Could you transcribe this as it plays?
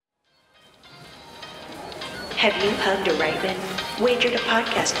Have you hugged a Reitman? Wagered a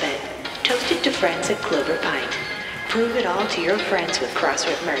podcast bet? Toasted to friends at Clover Pint? Prove it all to your friends with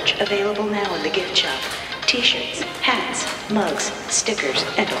Crossrip merch available now in the gift shop. T-shirts, hats, mugs, stickers,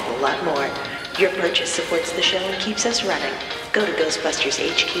 and a whole lot more. Your purchase supports the show and keeps us running. Go to Ghostbusters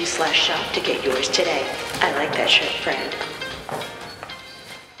HQ/shop to get yours today. I like that shirt, friend.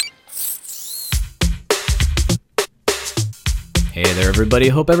 Hey there, everybody.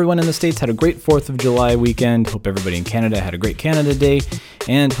 Hope everyone in the States had a great 4th of July weekend. Hope everybody in Canada had a great Canada Day.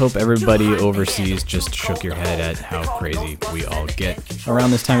 And hope everybody overseas just shook your head at how crazy we all get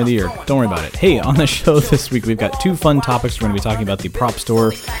around this time of the year. Don't worry about it. Hey, on the show this week, we've got two fun topics. We're going to be talking about the prop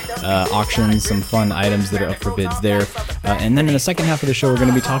store auctions, some fun items that are up for bids there. And then in the second half of the show, we're going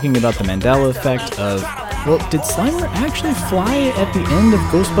to be talking about the Mandela effect of, well, did Slimer actually fly at the end of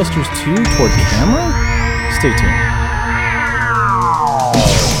Ghostbusters 2 toward camera? Stay tuned.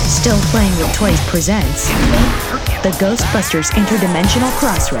 Still Playing with Toys presents the Ghostbusters Interdimensional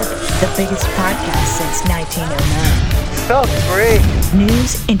Crossrip, the biggest podcast since 1909. So free.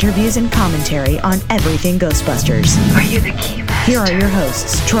 News, interviews, and commentary on everything Ghostbusters. Are you the key master? Here are your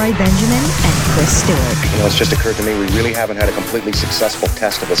hosts, Troy Benjamin and Chris Stewart. You know, it's just occurred to me we really haven't had a completely successful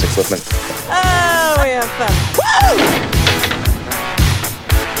test of this equipment. Oh, we have fun.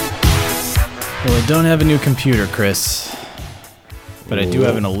 Well, I don't have a new computer, Chris. But I do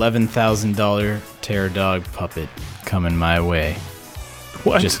have an $11,000 Terror Dog puppet coming my way.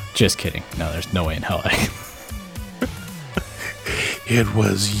 What? Just kidding. No, there's no way in hell I... It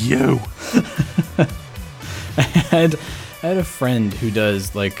was you. I had a friend who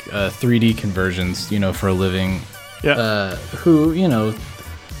does like 3D conversions, you know, for a living. Yeah. Who, you know,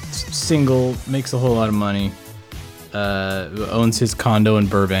 single, makes a whole lot of money, owns his condo in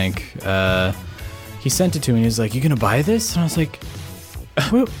Burbank. He sent it to me. He's like, "You gonna buy this?" And I was like,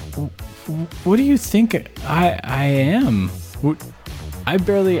 What do you think I am? I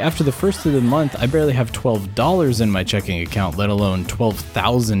barely, after the first of the month, I barely have $12 in my checking account, let alone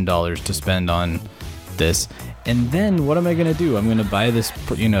 $12,000 to spend on this. And then what am I going to do? I'm going to buy this,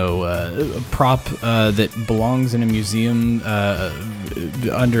 you know, prop that belongs in a museum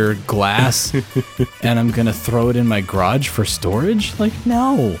under glass, and I'm going to throw it in my garage for storage? Like,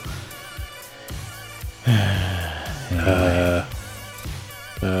 no. Anyway.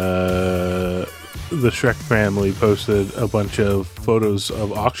 The Shrek family posted a bunch of photos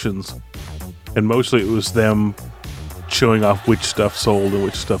of auctions, and mostly it was them showing off which stuff sold and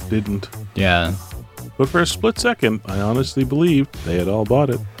which stuff didn't. Yeah. But for a split second, I honestly believed they had all bought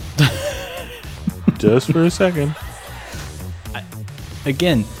it. Just for a second.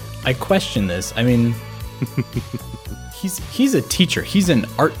 I question this. I mean, he's a teacher. He's an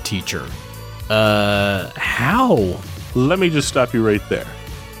art teacher. How? Let me just stop you right there.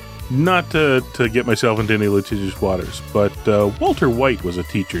 Not to get myself into any litigious waters, but Walter White was a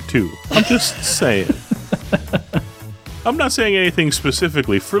teacher too. I'm just saying. I'm not saying anything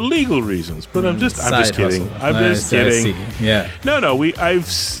specifically for legal reasons, but I'm just kidding. I'm just kidding. Yeah. No. I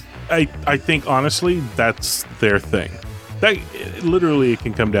think honestly that's their thing. That literally it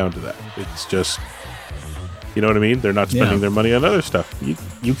can come down to that. It's just, you know what I mean? They're not spending their money on other stuff.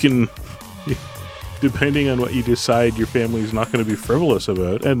 You can. Depending on what you decide your family's not going to be frivolous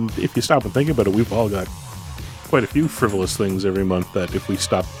about. And if you stop and think about it, we've all got quite a few frivolous things every month that if we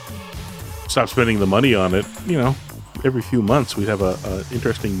stop spending the money on it, you know, every few months we'd have a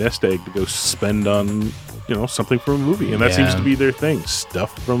interesting nest egg to go spend on, you know, something from a movie. And that seems to be their thing.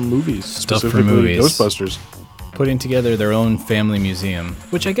 Stuff from movies. Stuff from movies. Ghostbusters. Putting together their own family museum,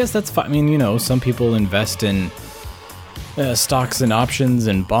 which I guess that's fine. I mean, you know, some people invest in stocks and options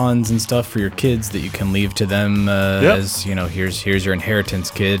and bonds and stuff for your kids that you can leave to them as, you know, here's your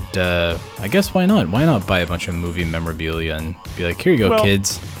inheritance, kid. I guess why not? Why not buy a bunch of movie memorabilia and be like, here you go,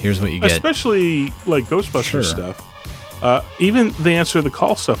 kids. Here's what you get. Especially like Ghostbusters stuff. Even the Answer the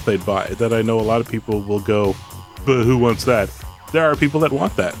Call stuff they'd buy that I know a lot of people will go, but who wants that? There are people that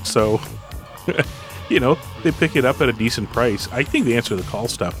want that. So, you know, they pick it up at a decent price. I think the Answer the Call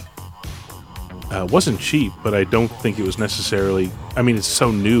stuff wasn't cheap, but I don't think it was necessarily... I mean, it's so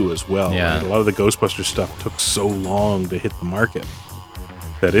new as well. Yeah. Right? A lot of the Ghostbusters stuff took so long to hit the market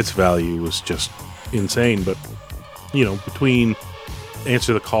that its value was just insane. But, you know, between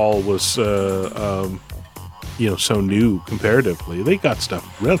Answer the Call was, you know, so new comparatively, they got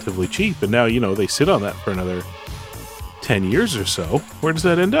stuff relatively cheap. And now, you know, they sit on that for another 10 years or so. Where does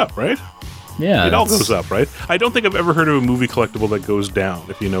that end up, right? Yeah, it all goes up, right? I don't think I've ever heard of a movie collectible that goes down,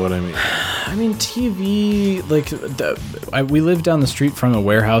 if you know what I mean. I mean, TV, like, we live down the street from a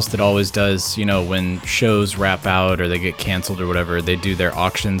warehouse that always does, you know, when shows wrap out or they get canceled or whatever, they do their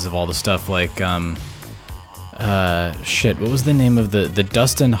auctions of all the stuff, like, Shit, what was the name of the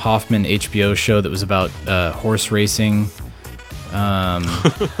Dustin Hoffman HBO show that was about horse racing?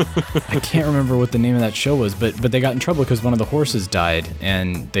 I can't remember what the name of that show was, but they got in trouble because one of the horses died,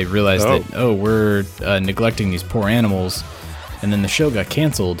 and they realized that we're neglecting these poor animals, and then the show got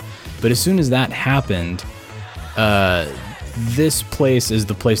canceled. But as soon as that happened, this place is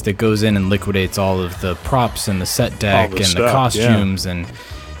the place that goes in and liquidates all of the props and the set deck and the costumes, and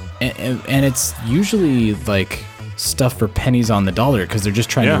it's usually like stuff for pennies on the dollar because they're just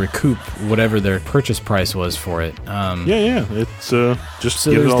trying to recoup whatever their purchase price was for it. It's just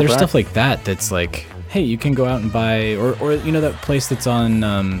so there's stuff like that that's like, hey, you can go out and buy, or you know that place that's on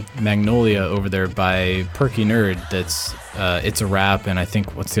Magnolia over there by Perky Nerd. That's It's a Wrap, and I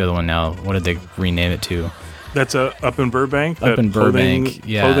think what's the other one now? What did they rename it to? That's up in Burbank. Up in Burbank,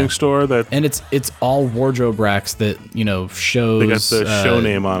 clothing store and it's all wardrobe racks that shows. They got the show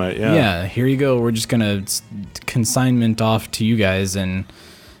name on it. Yeah. Here you go. We're just gonna consignment off to you guys, and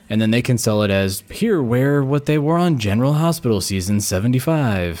then they can sell it as here. Wear what they wore on General Hospital season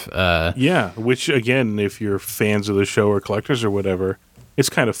 75. Which again, if you're fans of the show or collectors or whatever, it's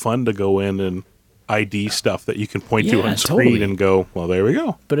kind of fun to go in and ID stuff that you can point to on screen and go, well, there we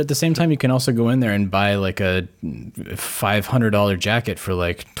go. But at the same time, you can also go in there and buy like a $500 jacket for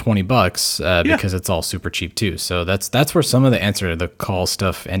like $20 because it's all super cheap too. So that's where some of the answer to the call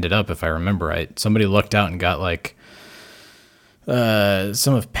stuff ended up, if I remember right. Somebody looked out and got like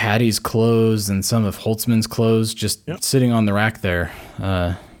some of Patty's clothes and some of Holtzman's clothes just sitting on the rack there.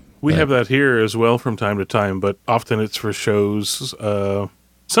 We have that here as well from time to time, but often it's for shows.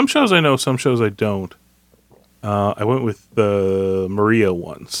 Some shows I know, some shows I don't. I went with the Maria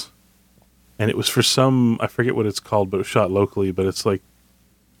once, and it was for I forget what it's called, but it was shot locally, but it's like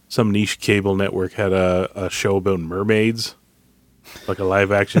some niche cable network had a show about mermaids, like a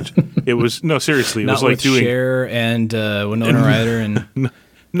live action. It was, no, seriously, it Not was like with Cher and Winona Ryder and...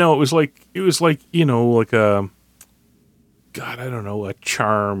 No, it was like, like a, God, I don't know, a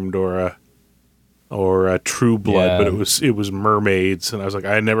Charmed or a True Blood, but it was mermaids, and I was like,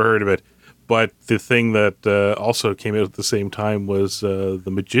 I had never heard of it. But the thing that also came out at the same time was the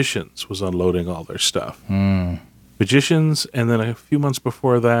Magicians was unloading all their stuff. Magicians, and then a few months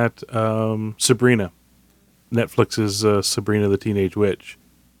before that, Sabrina, Netflix's Sabrina the Teenage Witch.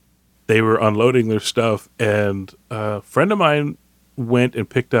 They were unloading their stuff, and a friend of mine went and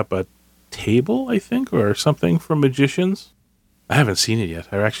picked up a table, I think, or something from Magicians. I haven't seen it yet.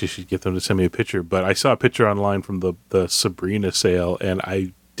 I actually should get them to send me a picture, but I saw a picture online from the Sabrina sale, and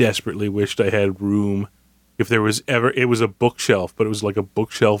I desperately wished I had room. If there was ever, it was a bookshelf, but it was like a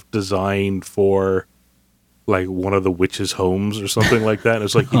bookshelf designed for like one of the witches' homes or something like that. And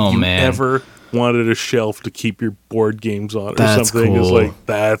it's like, if you ever wanted a shelf to keep your board games on or something, cool. It's like,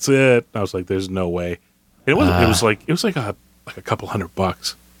 that's it. I was like, there's no way. And it wasn't. It was like a couple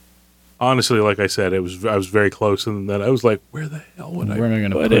 $100. Honestly, like I said, I was very close, and then I was like, where the hell would Where am I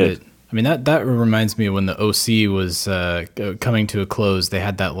going to put it? I mean, that reminds me of when the OC was coming to a close. They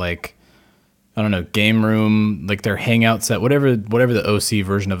had that, like, I don't know, game room, like their hangout set, whatever the OC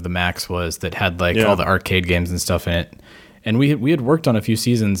version of the Max was, that had like all the arcade games and stuff in it. And we had worked on a few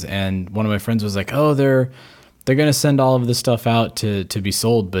seasons, and one of my friends was like, oh, they're going to send all of this stuff out to be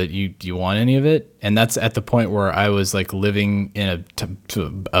sold, but do you want any of it? And that's at the point where I was like living in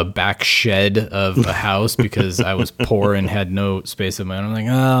a back shed of a house because I was poor and had no space of my own. I'm like,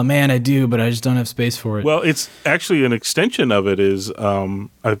 oh man, I do, but I just don't have space for it. Well, it's actually an extension of it is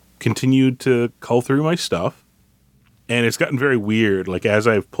I've continued to cull through my stuff, and it's gotten very weird. Like as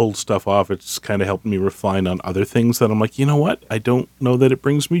I've pulled stuff off, it's kind of helped me refine on other things that I'm like, you know what? I don't know that it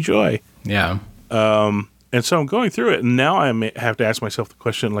brings me joy. Yeah. And so I'm going through it, and now I have to ask myself the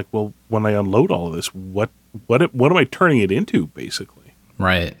question, like, well, when I unload all of this, what am I turning it into, basically?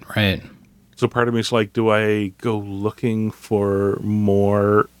 Right. So part of me is like, do I go looking for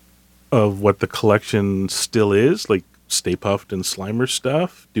more of what the collection still is, like Stay Puft and Slimer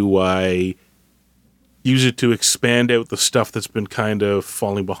stuff? Do I use it to expand out the stuff that's been kind of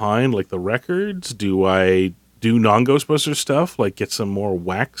falling behind, like the records? Do I do non-Ghostbusters stuff, like get some more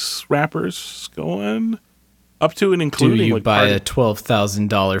wax wrappers going? Up to and including. Do you like buy a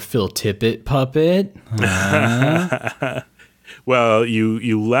 $12,000 Phil Tippett puppet? Well,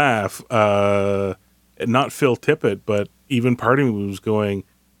 you laugh. Not Phil Tippett, but even part of me was going,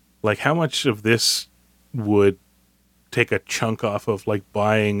 like, how much of this would take a chunk off of like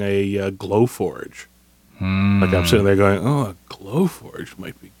buying a Glowforge? Like I'm sitting there going, oh, a Glowforge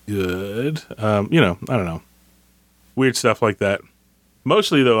might be good. I don't know. Weird stuff like that.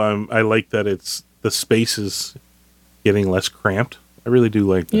 Mostly though, I like that the space is getting less cramped. I really do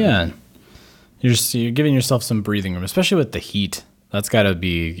like that. You're giving yourself some breathing room, especially with the heat. That's got to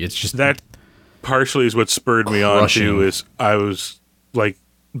be. It's just that partially is what spurred me on to. Is I was like,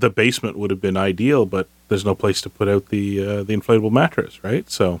 the basement would have been ideal, but there's no place to put out the inflatable mattress, right?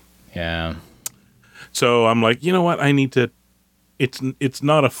 So yeah. So I'm like, you know what? I need to. It's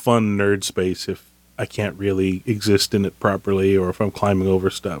not a fun nerd space if I can't really exist in it properly, or if I'm climbing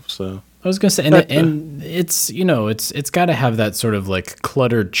over stuff. So I was gonna say, and it's it's got to have that sort of like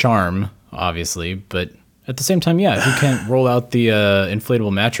cluttered charm, obviously, but at the same time, yeah, if you can't roll out the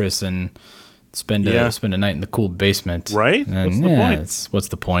inflatable mattress and spend a night in the cool basement, right? And, what's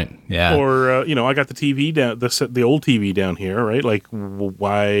the point? Yeah. Or I got the TV down, the old TV down here, right? Like,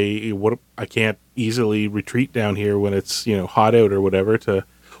 why? What? I can't easily retreat down here when it's hot out or whatever.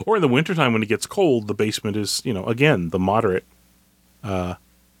 Or in the wintertime when it gets cold, the basement is again the moderate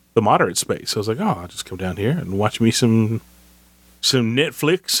space. So I was like, I'll just come down here and watch me some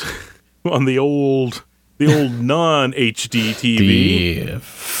Netflix on the old non HD TV. The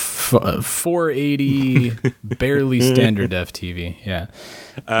 480 barely standard def TV. Yeah.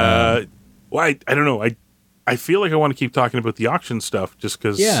 Well, I don't know. I feel like I want to keep talking about the auction stuff just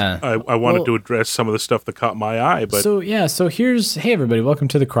because I wanted to address some of the stuff that caught my eye. But so hey everybody, welcome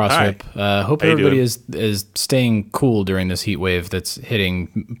to the Crossrip. Hope everybody is staying cool during this heat wave that's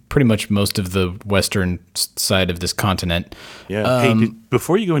hitting pretty much most of the western side of this continent. Yeah. Hey,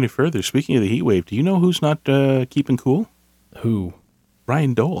 before you go any further, speaking of the heat wave, do you know who's not keeping cool? Who?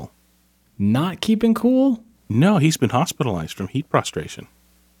 Ryan Dole. Not keeping cool? No, he's been hospitalized from heat prostration.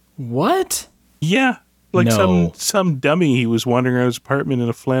 What? Yeah. Like some dummy, he was wandering around his apartment in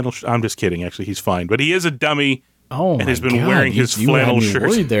a flannel shirt. I'm just kidding. Actually, he's fine. But he is a dummy and has been wearing his flannel shirt. You had me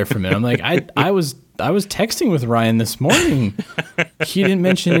worried there for a minute. I'm like, I was texting with Ryan this morning. He didn't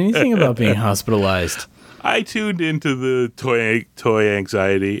mention anything about being hospitalized. I tuned into the toy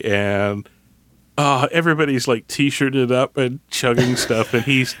anxiety, and everybody's like T-shirted up and chugging stuff, and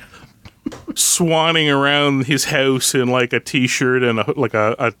he's swanning around his house in like a T-shirt and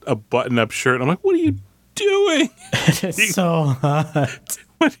a button-up shirt. I'm like, what are you doing? It's so hot.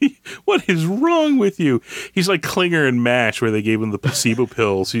 What is wrong with you? He's like Klinger and MASH, where they gave him the placebo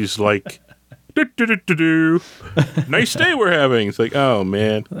pills. He's like, nice day we're having. It's like, oh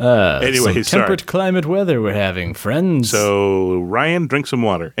man. Anyways, temperate climate weather we're having, friends. So Ryan, drink some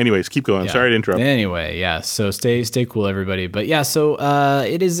water. Anyways, keep going. Yeah. Sorry to interrupt. Anyway, yeah. So stay cool, everybody. But yeah, so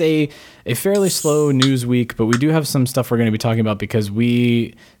it is a fairly slow news week, but we do have some stuff we're going to be talking about because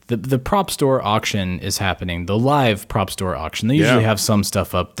the prop store auction is happening. The live prop store auction. They usually have some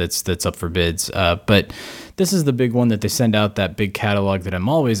stuff up that's up for bids, but this is the big one that they send out, that big catalog that I'm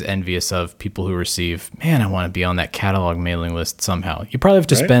always envious of. People who receive, man, I want to be on that catalog mailing list somehow. You probably have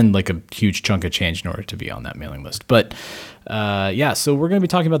to spend like a huge chunk of change in order to be on that mailing list. But so we're going to be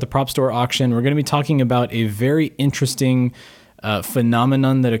talking about the prop store auction. We're going to be talking about a very interesting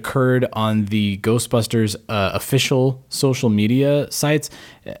phenomenon that occurred on the Ghostbusters official social media sites,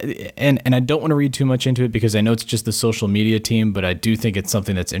 and I don't want to read too much into it because I know it's just the social media team, but I do think it's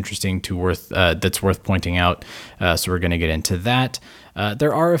something that's interesting that's worth pointing out. So we're going to get into that.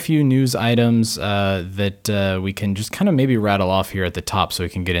 There are a few news items that we can just kind of maybe rattle off here at the top, so we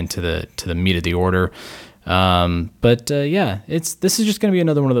can get into the meat of the order. This is just going to be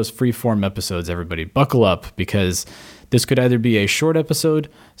another one of those free form episodes. Everybody buckle up, because this could either be a short episode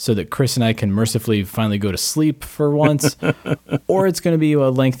so that Chris and I can mercifully finally go to sleep for once, or it's going to be a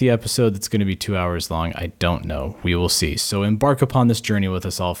lengthy episode that's going to be 2 hours long. I don't know. We will see. So embark upon this journey with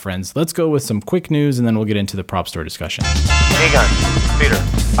us all, friends. Let's go with some quick news, and then we'll get into the prop store discussion. Hey guys, Peter.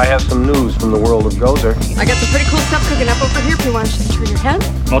 I have some news from the world of Gozer. I got some pretty cool stuff cooking up over here if you want to just turn your head.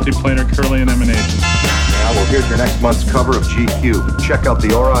 Multiplanar Kirlian emanation. Yeah, well, here's your next month's cover of GQ. Check out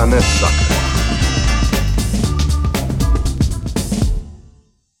the aura on this sucker.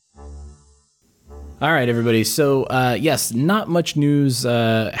 All right, everybody. So, yes, not much news.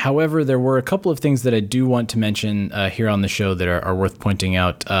 However, there were a couple of things that I do want to mention here on the show that are worth pointing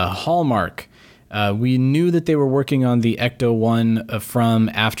out. Hallmark. We knew that they were working on the Ecto-1 from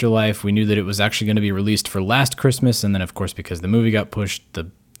Afterlife. We knew that it was actually going to be released for last Christmas. And then, of course, because the movie got pushed, the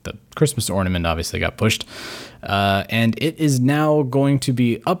Christmas ornament obviously got pushed. And it is now going to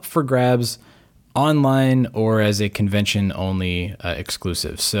be up for grabs online or as a convention-only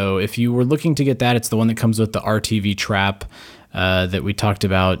exclusive. So if you were looking to get that, it's the one that comes with the RTV trap that we talked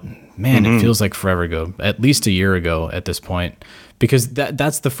about. Man, It feels like forever ago, at least a year ago at this point, because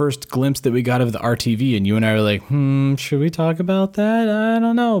that's the first glimpse that we got of the RTV, and you and I were like, should we talk about that? I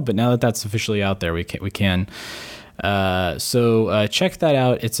don't know. But now that that's officially out there, we can. So check that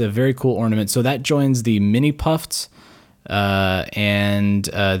out. It's a very cool ornament. So that joins the Mini Puffs and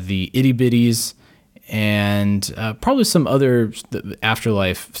the Itty Bitties, and probably some other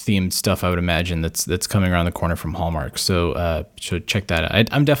afterlife themed stuff, I would imagine, that's coming around the corner from Hallmark. So check that out.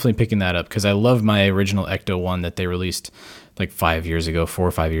 I'm definitely picking that up because I love my original Ecto one that they released like 4 or 5 years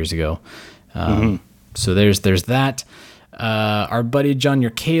ago. So there's that. Our buddy John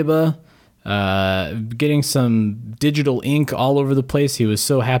Yerkeba, getting some digital ink all over the place. He was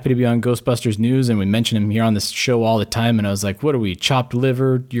so happy to be on Ghostbusters News, and we mention him here on this show all the time, and I was like, what are we, chopped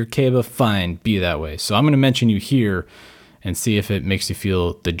liver, Yerkeba? Fine, be that way. So I'm going to mention you here and see if it makes you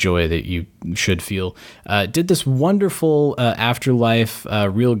feel the joy that you should feel. Did this wonderful Afterlife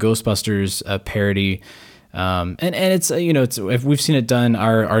Real Ghostbusters parody. And it's, it's, if we've seen it done,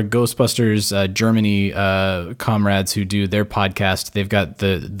 our Ghostbusters Germany comrades who do their podcast, they've got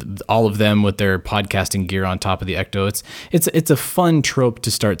all of them with their podcasting gear on top of the Ecto. It's a fun trope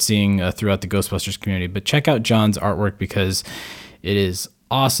to start seeing throughout the Ghostbusters community. But check out John's artwork because it is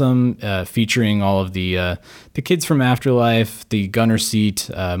awesome, featuring all of the kids from Afterlife, the gunner seat,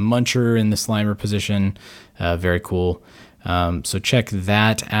 Muncher in the Slimer position. Very cool. So check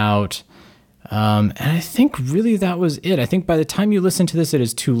that out. And I think really that was it. I think by the time you listen to this, it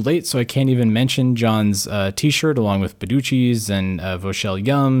is too late, so I can't even mention John's t-shirt along with Beducci's and Voshel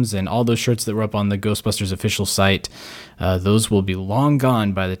Yums and all those shirts that were up on the Ghostbusters official site. Those will be long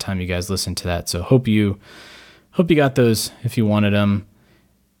gone by the time you guys listen to that. So hope you got those if you wanted them.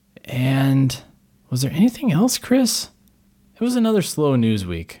 And was there anything else, Chris? It was another slow news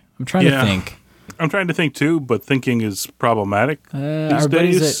week. I'm trying to think. I'm trying to think too, but thinking is problematic our these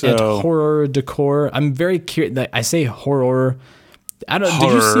buddies days. at Horror Decor. I'm very curious. I say horror. I don't.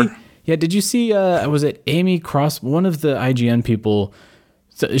 Horror. Did you see? Yeah. Did you see? Was it Amy Cross? One of the IGN people.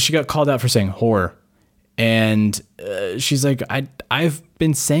 So she got called out for saying horror, and she's like, I've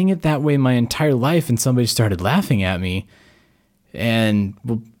been saying it that way my entire life, and somebody started laughing at me, and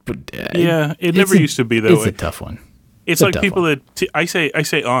it never used to be that way. It's a tough one. It's like people that I say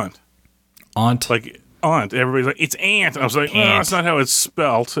aunt. Aunt? Like aunt. Everybody's like, it's aunt. I was like, no, that's not how it's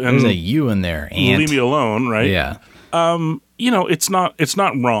spelt. And there's a U in there. Aunt. Leave me alone, right? Yeah. It's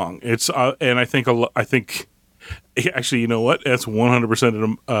not wrong. It's and I think actually, you know what? That's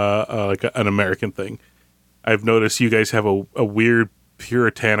 100% like an American thing. I've noticed you guys have a weird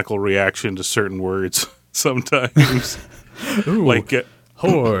puritanical reaction to certain words sometimes. Ooh, like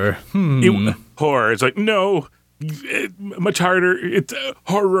horror. Horror. It's like, no. Much harder. It's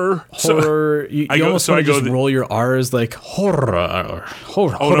horror. Horror. You almost want to just roll your R's like horror. Oh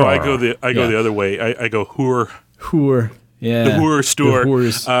no, I go the other way. I go hoor. Hoor. Yeah. The hoor store.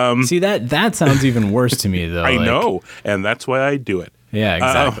 The see that sounds even worse to me though. I know, and that's why I do it. Yeah,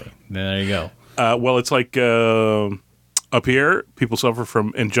 exactly. There you go. Well, it's like up here, people suffer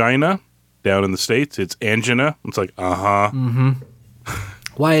from angina. Down in the States, it's angina. It's like Mm-hmm.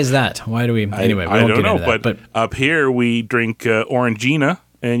 Why is that? Why do we? Anyway, we I won't don't get know. into that, But up here, we drink Orangina,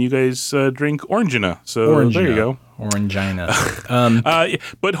 and you guys drink Orangina. So Orangina. there you go. Orangina.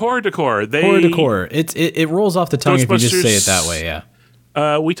 But Horror Decor, Horror Decor. It rolls off the tongue if you just say it that way.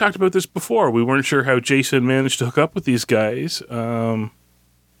 Yeah. We talked about this before. We weren't sure how Jason managed to hook up with these guys. Boy,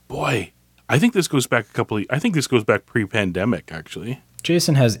 I think this goes back I think this goes back pre-pandemic, actually.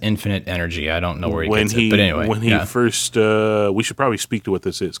 Jason has infinite energy. I don't know where he gets it, but anyway. When he first, we should probably speak to what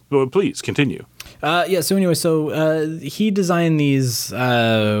this is. But please, continue. So he designed these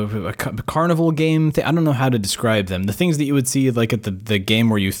carnival game. I don't know how to describe them. The things that you would see like at the game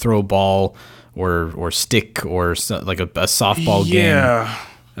where you throw ball or stick or like a softball game. Yeah.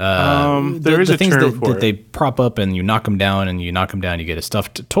 There is a term for it. That they prop up and you knock them down, you get a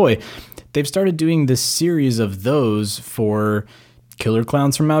stuffed toy. They've started doing this series of those for Killer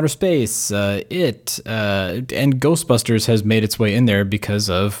Clowns from Outer Space, and Ghostbusters has made its way in there because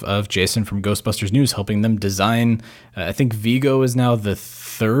of Jason from Ghostbusters News helping them design. I think Vigo is now the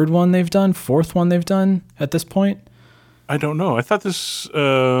fourth one they've done at this point. I don't know. I thought this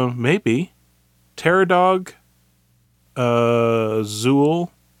maybe Pterodog, Zool.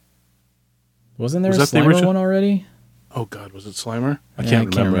 Wasn't there a Slimer one already? Oh God, was it Slimer? I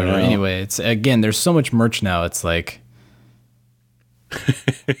can't remember. Anyway, it's there's so much merch now. It's like.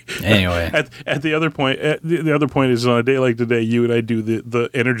 Anyway, at the other point, the other point is on a day like today, you and I do the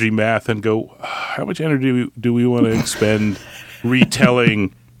energy math and go, how much energy do we want to expend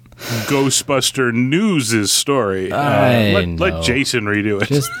retelling Ghostbuster News' story? Let Jason redo it.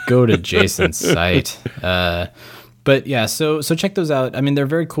 Just go to Jason's site. But yeah, so check those out. I mean, they're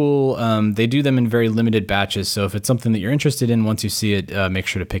very cool. They do them in very limited batches. So if it's something that you're interested in, once you see it, make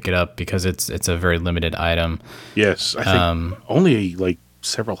sure to pick it up because it's a very limited item. Yes, I think only like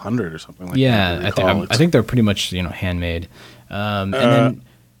several hundred or something like yeah, that. I think they're pretty much handmade. And then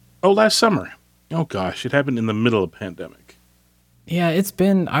last summer. Oh gosh, it happened in the middle of the pandemic. Yeah,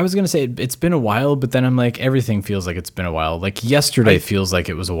 I was going to say it's been a while, but then I'm like, everything feels like it's been a while. Like yesterday feels like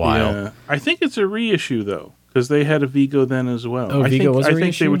it was a while. Yeah. I think it's a reissue though, because they had a Vigo then as well. Oh, Vigo was a reissue? I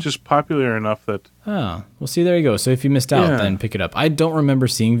think they were just popular enough that... Oh, well, see, there you go. So if you missed out, then pick it up. I don't remember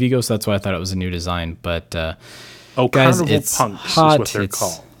seeing Vigo, so that's why I thought it was a new design. But, guys, Carnival it's Punks hot. is what they're it's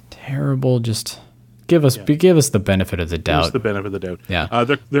called. Terrible. Just give us the benefit of the doubt. Give us the benefit of the doubt.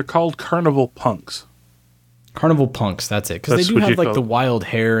 Yeah. They're called Carnival Punks. Carnival Punks, that's it. Because they do have like the wild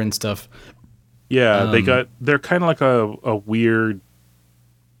hair and stuff. Yeah, they're kind of like a weird,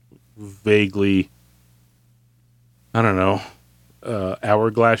 vaguely, I don't know,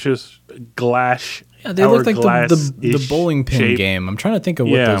 hourglasses. Yeah, they look like the bowling pin shape. Game. I'm trying to think of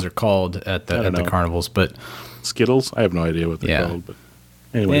what those are called at the carnivals, but Skittles. I have no idea what they're called. But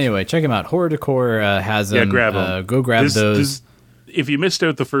anyway, check them out. Horror Decor has them. Yeah, grab them. Go grab those. If you missed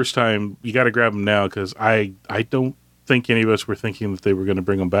out the first time, you got to grab them now because I don't think any of us were thinking that they were going to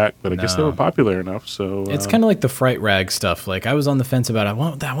bring them back, but I guess they were popular enough. So it's kind of like the Fright Rag stuff. Like I was on the fence about I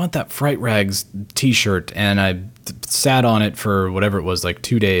want that Fright Rags T-shirt, and I sat on it for whatever it was, like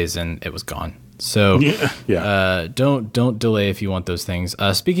 2 days, and it was gone. So don't delay if you want those things.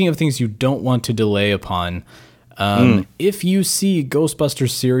 Speaking of things you don't want to delay upon, if you see Ghostbusters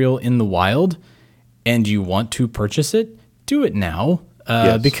cereal in the wild and you want to purchase it, do it now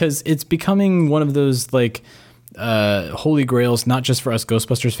because it's becoming one of those like holy grails, not just for us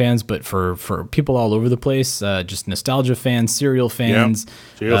Ghostbusters fans, but for people all over the place, just nostalgia fans, cereal fans.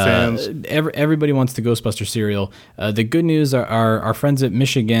 Cereal fans. Everybody wants the Ghostbuster cereal. The good news are our friends at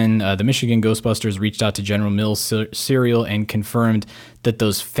Michigan, the Michigan Ghostbusters reached out to General Mills cereal and confirmed that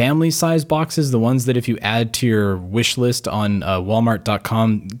those family-size boxes, the ones that if you add to your wish list on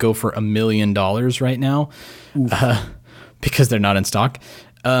Walmart.com, go for $1 million right now. Because they're not in stock,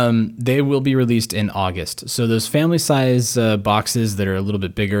 they will be released in August. So those family size boxes that are a little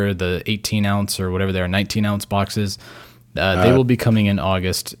bit bigger, the 18-ounce or whatever they are, 19-ounce boxes, they will be coming in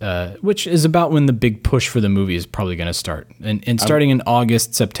August, which is about when the big push for the movie is probably going to start. And starting in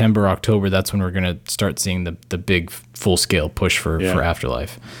August, September, October, that's when we're going to start seeing the big full-scale push for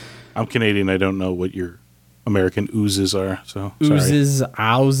Afterlife. I'm Canadian. I don't know what your American oozes are. So oozes,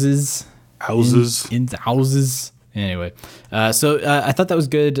 houses. Anyway, so I thought that was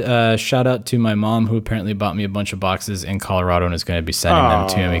good. Shout out to my mom, who apparently bought me a bunch of boxes in Colorado and is going to be sending them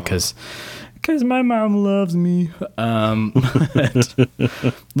to me because my mom loves me.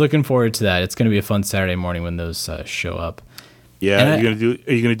 Looking forward to that. It's going to be a fun Saturday morning when those show up. Yeah, are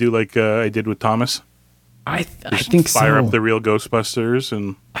you gonna do like I did with Thomas? I think so. Fire up the real Ghostbusters,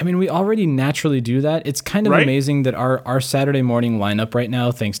 and I mean, we already naturally do that. It's kind of amazing that our Saturday morning lineup right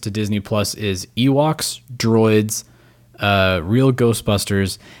now, thanks to Disney Plus, is Ewoks, Droids, real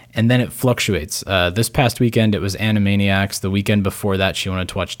Ghostbusters, and then it fluctuates. This past weekend, it was Animaniacs. The weekend before that, she wanted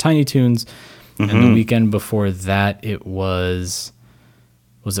to watch Tiny Toons, and the weekend before that, it was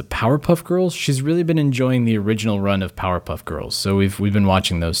it Powerpuff Girls? She's really been enjoying the original run of Powerpuff Girls, so we've been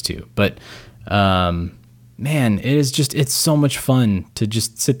watching those too. But man, it's so much fun to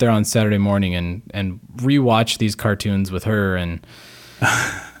just sit there on Saturday morning and rewatch these cartoons with her. And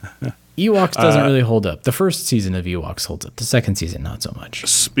Ewoks doesn't really hold up. The first season of Ewoks holds up. The second season, not so much.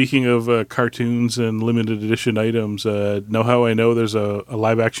 Speaking of cartoons and limited edition items, know how I know there's a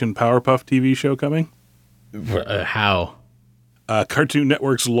live action Powerpuff TV show coming? How? Cartoon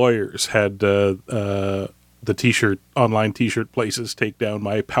Network's lawyers had the online T-shirt places take down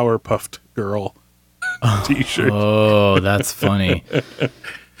my Powerpuffed Girl T-shirt. Oh, that's funny.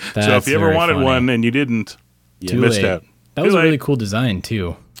 So if you ever wanted one and you didn't, you missed out. That was a really cool design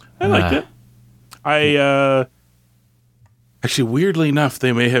too. I liked it. I actually, weirdly enough,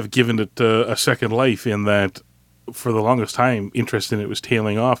 they may have given it a second life in that for the longest time, interest in it was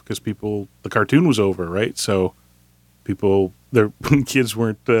tailing off because the cartoon was over, right? So their kids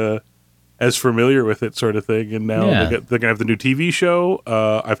weren't as familiar with it, sort of thing. And now they're gonna have the new TV show.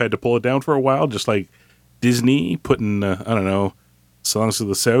 I've had to pull it down for a while, just like Disney putting I don't know, Songs of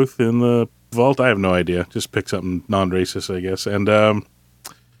the South in the vault. I have no idea. Just pick something non-racist, I guess. And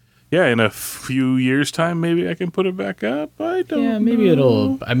in a few years' time, maybe I can put it back up. I don't know. Yeah, maybe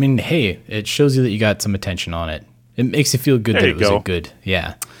it'll... I mean, hey, it shows you that you got some attention on it. It makes you feel good that it was a good...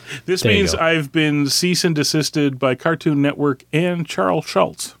 Yeah. This means I've been cease and desisted by Cartoon Network and Charles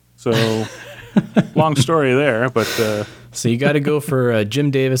Schultz. So, long story there, but... So you got to go for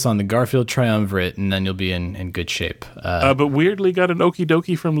Jim Davis on the Garfield Triumvirate, and then you'll be in good shape. But weirdly got an okie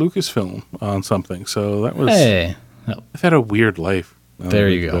dokie from Lucasfilm on something, so that was... Hey. I've had a weird life. There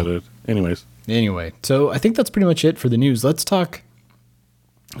you go. About it. Anyways. Anyway, so I think that's pretty much it for the news. Let's talk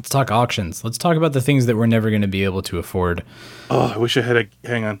auctions. Let's talk about the things that we're never going to be able to afford. Oh, I wish I had a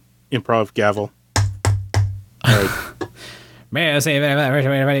improv gavel. May I say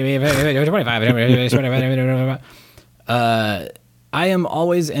I am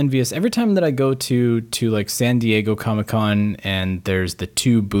always envious every time that I go to like San Diego Comic-Con and there's the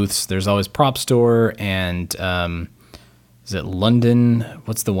two booths. There's always Prop Store and is it London?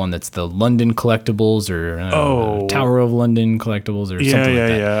 What's the one that's the London Collectibles or Tower of London Collectibles or something like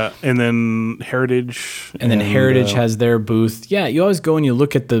that? Yeah. And then Heritage. And then Heritage has their booth. Yeah, you always go and you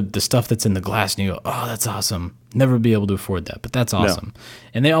look at the stuff that's in the glass and you go, oh, that's awesome. Never be able to afford that, but that's awesome. No.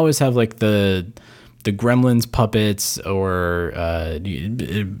 And they always have like the Gremlins puppets or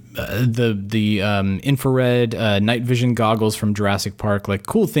the infrared night vision goggles from Jurassic Park, like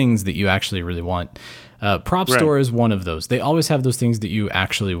cool things that you actually really want. Prop Store is one of those. They always have those things that you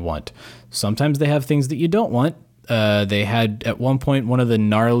actually want. Sometimes they have things that you don't want. They had at one point one of the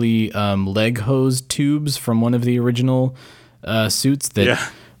gnarly leg hose tubes from one of the original suits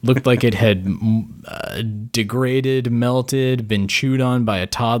that looked like it had degraded, melted, been chewed on by a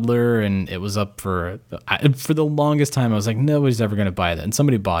toddler, and it was up for the longest time. I was like, nobody's ever going to buy that, and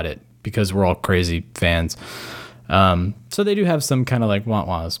somebody bought it because we're all crazy fans. So they do have some kind of like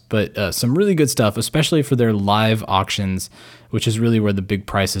want-wahs, but some really good stuff, especially for their live auctions, which is really where the big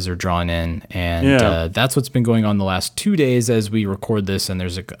prices are drawn in. And that's what's been going on the last 2 days as we record this, and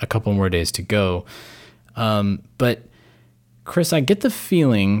there's a couple more days to go. But Chris, I get the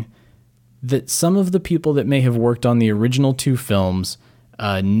feeling that some of the people that may have worked on the original two films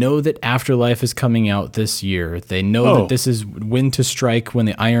know that Afterlife is coming out this year. They know that this is when to strike when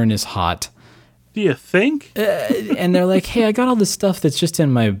the iron is hot. Do you think? And they're like, "Hey, I got all this stuff that's just in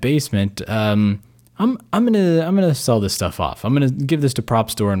my basement. I'm gonna sell this stuff off. I'm gonna give this to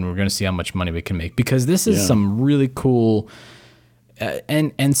Prop Store, and we're gonna see how much money we can make because this is some really cool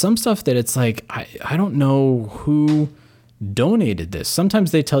and some stuff that it's like I don't know who donated this.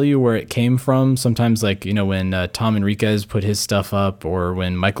 Sometimes they tell you where it came from. Sometimes, like when Tom Enriquez put his stuff up, or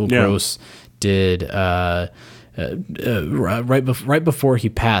when Michael Gross did." Right before he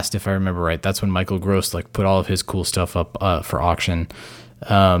passed, if I remember right, that's when Michael Gross like put all of his cool stuff up for auction.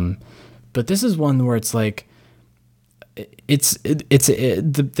 But this is one where it's like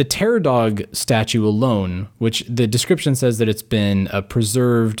the Terror Dog statue alone, which the description says that it's been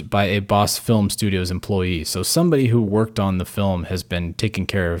preserved by a Boss Film Studios employee. So somebody who worked on the film has been taking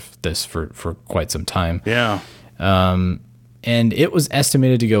care of this for quite some time. Yeah. And it was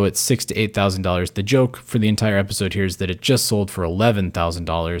estimated to go at $6,000 to $8,000. The joke for the entire episode here is that it just sold for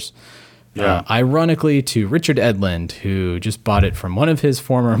 $11,000. Yeah. Ironically, to Richard Edlund, who just bought it from one of his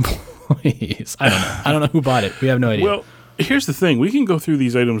former employees. I don't know who bought it. We have no idea. Well, here's the thing. We can go through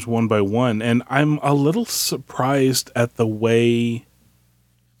these items one by one, and I'm a little surprised at the way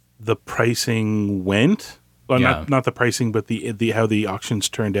the pricing went. Well, not the pricing, but the how the auctions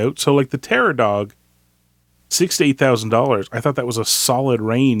turned out. So, like the Terror Dog, $6,000 to $8,000. I thought that was a solid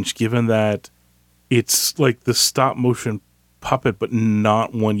range, given that it's like the stop motion puppet, but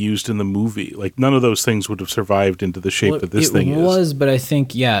not one used in the movie. Like none of those things would have survived into the shape that this thing is. It was, but I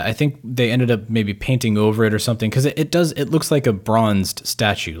think they ended up maybe painting over it or something because it looks like a bronzed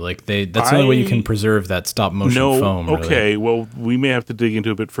statue. Like that's the only way you can preserve that stop motion foam. Really. Okay, well we may have to dig into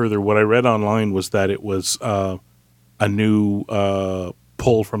it a bit further. What I read online was that it was a new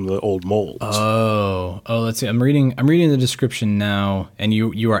pull from the old molds. Oh, let's see. I'm reading the description now, and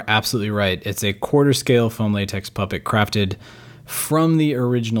you are absolutely right. It's a quarter scale foam latex puppet crafted from the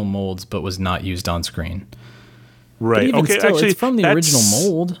original molds, but was not used on screen. Right. Okay. Still, actually, it's from the original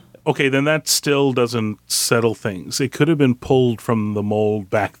mold. Okay, then that still doesn't settle things. It could have been pulled from the mold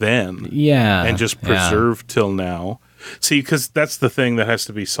back then. Yeah. And just preserved till now. See, because that's the thing that has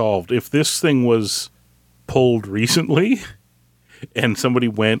to be solved. If this thing was pulled recently, and somebody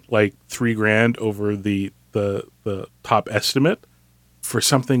went like $3,000 over the top estimate for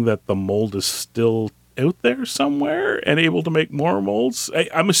something that the mold is still out there somewhere and able to make more molds.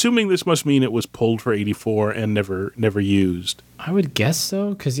 I'm assuming this must mean it was pulled for 84 and never used. I would guess so,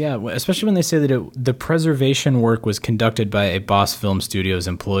 because especially when they say that the preservation work was conducted by a Boss Film Studios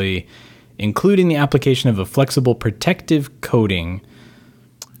employee, including the application of a flexible protective coating.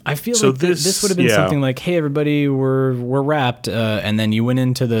 I feel like this would have been something like, hey, everybody, we're wrapped, and then you went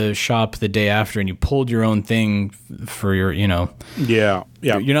into the shop the day after and you pulled your own thing for your, Yeah.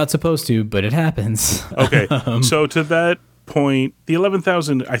 You're not supposed to, but it happens. Okay. So to that point, the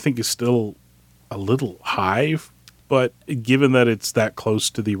 11,000 I think is still a little high, but given that it's that close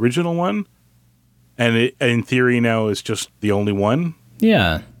to the original one, and it in theory now is just the only one,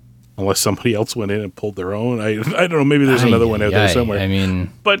 Yeah. Unless somebody else went in and pulled their own. I don't know. Maybe there's another one out there somewhere. I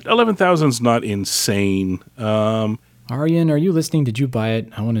mean, but 11,000's not insane. Aryan, are you listening? Did you buy it?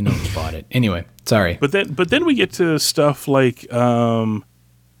 I want to know who bought it. Anyway, sorry. But then we get to stuff like,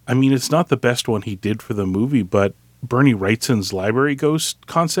 I mean, it's not the best one he did for the movie, but Bernie Wrightson's Library Ghost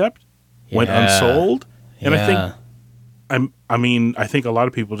concept went unsold, and I think a lot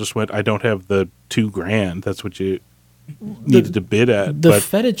of people just went, I don't have the $2,000. That's what you needed to bid at. The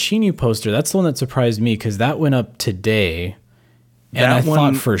fettuccine poster, that's the one that surprised me because that went up today, and I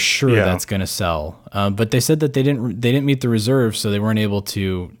thought for sure that's going to sell. But they said that they didn't meet the reserve, so they weren't able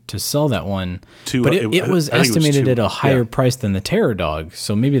to sell that one. But it was estimated at a higher price than the Terror Dog,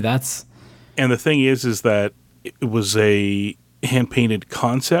 so maybe that's. And the thing is that it was a hand-painted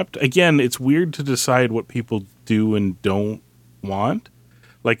concept. Again, it's weird to decide what people do and don't want.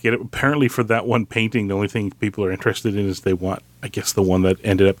 Like, apparently for that one painting, the only thing people are interested in is they want, I guess, the one that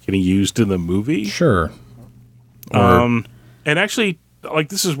ended up getting used in the movie. Sure. And actually, like,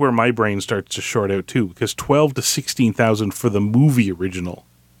 this is where my brain starts to short out, too, because 12 to 16,000 for the movie original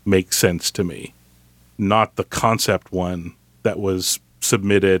makes sense to me. Not the concept one that was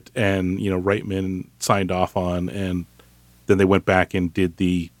submitted and, Reitman signed off on, and then they went back and did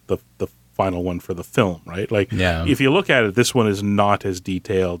the final one for the film, right? Like, if you look at it, this one is not as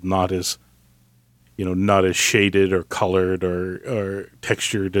detailed, not as shaded or colored or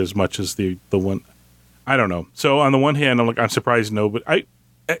textured as much as the one. I don't know. So on the one hand, I'm surprised nobody.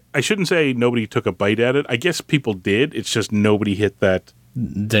 I shouldn't say nobody took a bite at it. I guess people did. It's just nobody hit that.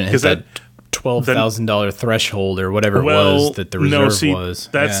 Didn't hit that $12,000 threshold or whatever it was that the reserve was.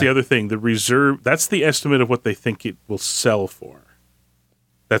 That's the other thing. The reserve. That's the estimate of what they think it will sell for.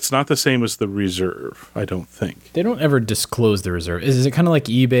 That's not the same as the reserve, I don't think. They don't ever disclose the reserve. Is it kind of like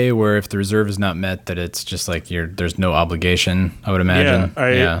eBay where if the reserve is not met, that it's just like there's no obligation, I would imagine?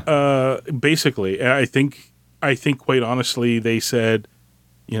 Basically, I think quite honestly, they said,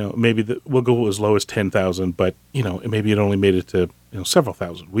 maybe we'll go as low as 10,000, but, maybe it only made it to, several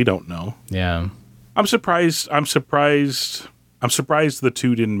thousand. We don't know. Yeah. I'm surprised the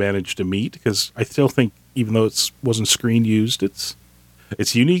two didn't manage to meet, because I still think, even though it wasn't screen used, it's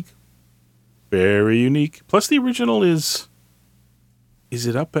unique, very unique. Plus, the original is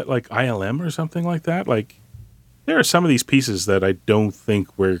it up at like ILM or something like that? Like, there are some of these pieces that I don't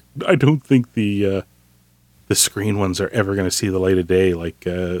think the screen ones are ever going to see the light of day. Like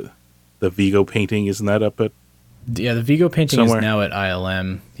the Vigo painting, isn't that up at? Yeah, the Vigo painting somewhere? Is now at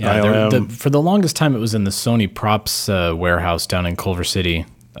ILM. Yeah, for the longest time it was in the Sony Props warehouse down in Culver City,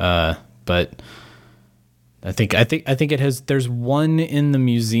 but. I think it has. There's one in the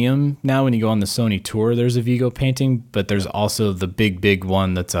museum now. When you go on the Sony tour, there's a Vigo painting, but there's also the big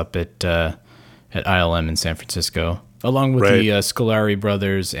one that's up at ILM in San Francisco, along with the Scolari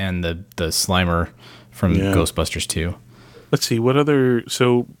brothers and the Slimer from Ghostbusters 2. Let's see what other.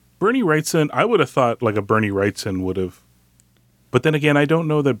 So Bernie Wrightson, I would have thought like a Bernie Wrightson would have, but then again, I don't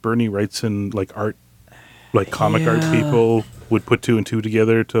know that Bernie Wrightson comic art people would put two and two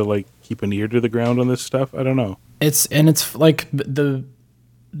together to like keep an ear to the ground on this stuff. I don't know. It's like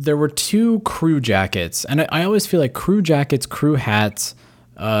there were two crew jackets, and I always feel like crew jackets, crew hats,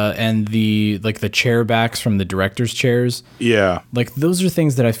 and the chair backs from the director's chairs. Yeah, like those are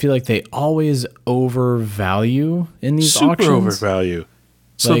things that I feel like they always overvalue in these auctions. Super overvalue.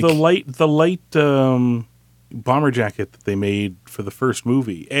 So the light bomber jacket that they made for the first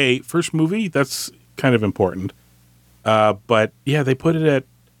movie, that's kind of important. But yeah, they put it at.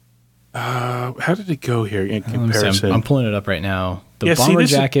 How did it go here in comparison? I'm pulling it up right now. The bomber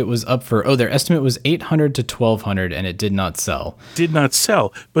jacket was up for their estimate was $800 to $1,200, and it did not sell.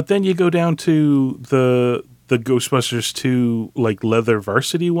 But then you go down to the Ghostbusters 2 like leather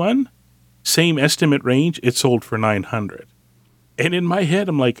varsity one, same estimate range. It sold for $900, and in my head,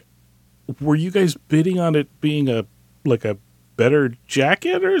 I'm like, were you guys bidding on it being a better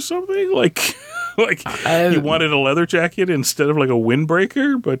jacket or something? Like you wanted a leather jacket instead of like a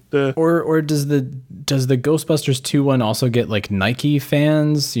windbreaker, but or does the Ghostbusters 2 one also get like Nike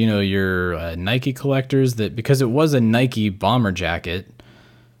fans? Your Nike collectors that because it was a Nike bomber jacket.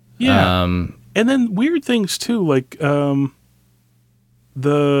 Yeah, and then weird things too, like the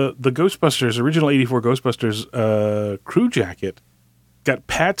Ghostbusters original '84 Ghostbusters crew jacket got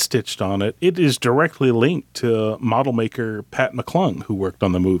Pat stitched on it. It is directly linked to model maker Pat McClung, who worked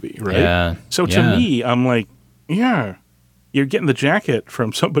on the movie, right? Yeah. So to me, I'm like, yeah, you're getting the jacket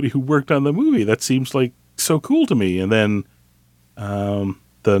from somebody who worked on the movie. That seems like so cool to me. And then the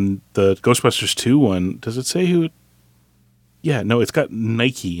Ghostbusters 2 one, does it say who? Yeah, no, it's got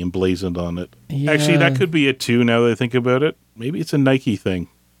Nike emblazoned on it. Yeah. Actually, that could be it too, now that I think about it. maybe it's a Nike thing.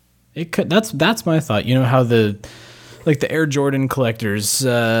 It could. That's my thought. You know how the Air Jordan collectors,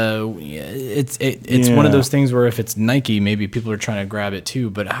 it's one of those things where if it's Nike, maybe people are trying to grab it too.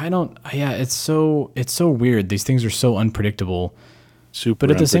 But I don't. Yeah, it's so weird. These things are so unpredictable. Super.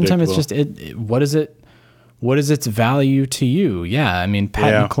 But at the same time, it's just what is it? What is its value to you? Yeah, I mean,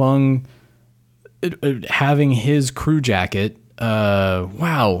 Pat McClung having his crew jacket.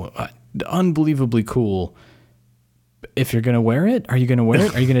 Wow, unbelievably cool. If you're going to wear it, are you going to wear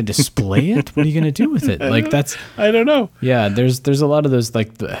it? Are you going to display it? What are you going to do with it? Like that's, I don't know. Yeah. There's a lot of those,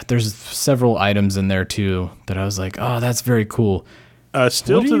 like there's several items in there too, that I was like, oh, that's very cool.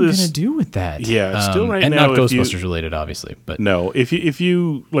 Still what are you going to do with that? Yeah. Still right and now. And not Ghostbusters related, obviously, but no, if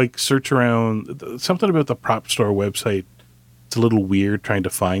you like search around something about the prop store website, it's a little weird trying to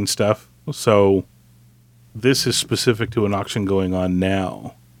find stuff. So this is specific to an auction going on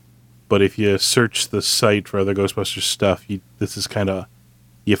now. But if you search the site for other Ghostbusters stuff, this is kind of,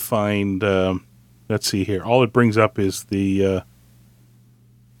 you find, let's see here. All it brings up is the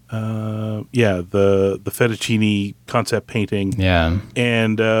fettuccine concept painting. Yeah.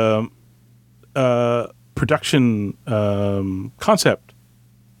 And production concept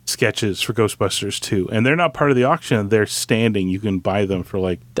sketches for Ghostbusters 2. And they're not part of the auction. They're standing. You can buy them for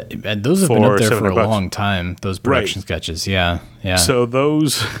like and those have been up there for a long time, those production sketches. Yeah. Yeah. So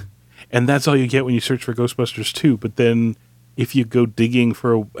those... And that's all you get when you search for Ghostbusters 2. But then if you go digging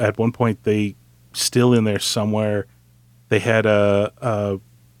at one point, they still in there somewhere, they had a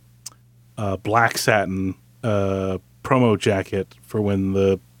black satin promo jacket for when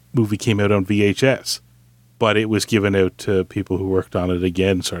the movie came out on VHS. But it was given out to people who worked on it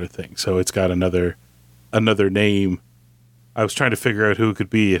again, sort of thing. So it's got another name. I was trying to figure out who it could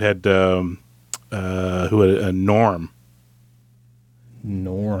be. It had a Norm.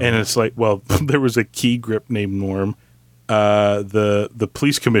 Norm. And it's like, well, there was a key grip named Norm. The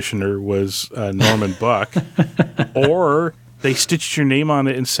police commissioner was Norman Buck. Or they stitched your name on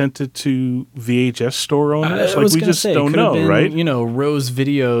it and sent it to VHS store owners. Like, we just don't know, been, right? You know, Rose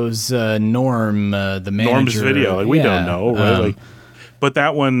Video's Norm, the manager. Norm's Video. Like, we don't know, right? But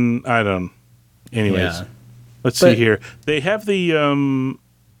that one, I don't. Anyways, let's see here. They have the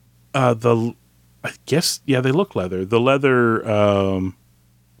I guess, they look leather. The leather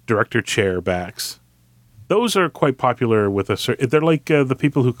director chair backs. Those are quite popular with they're like the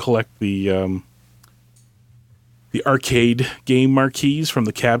people who collect the arcade game marquees from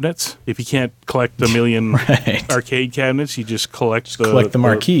the cabinets. If you can't collect a million arcade cabinets, you just collect the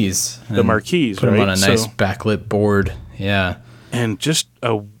marquees. The marquees, put them on a nice backlit board. Yeah. And just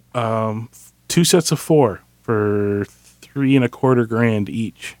 2 sets of 4 for $3.25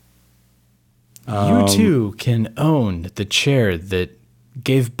 each. You too can own the chair that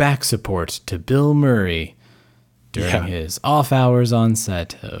gave back support to Bill Murray during his off hours on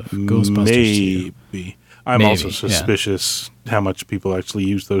set of Ghostbusters 2. I'm also suspicious how much people actually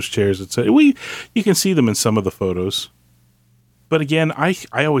use those chairs. You can see them in some of the photos. But again, I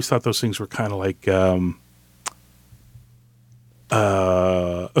always thought those things were kind of like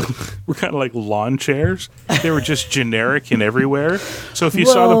were kind of like lawn chairs. They were just generic and everywhere. So if you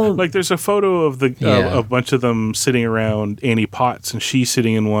saw them, like there's a photo of a bunch of them sitting around Annie Potts, and she's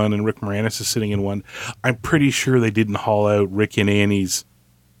sitting in one, and Rick Moranis is sitting in one. I'm pretty sure they didn't haul out Rick and Annie's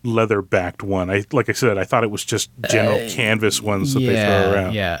leather-backed one. Like I said, I thought it was just general canvas ones that they throw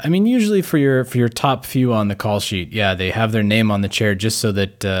around. Yeah, I mean, usually for your top few on the call sheet, they have their name on the chair just so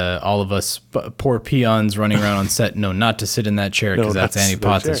that all of us poor peons running around on set know not to sit in that chair because that's Annie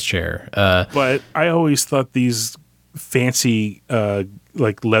Potts' chair. But I always thought these fancy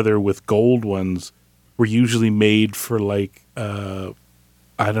like leather with gold ones were usually made for like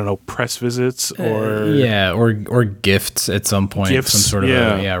I don't know, press visits or gifts at some point. Some sort of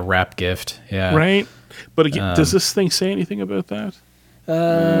a wrap gift. Yeah. Right. But again, does this thing say anything about that?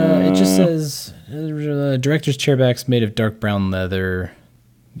 It just says director's chairbacks made of dark brown leather.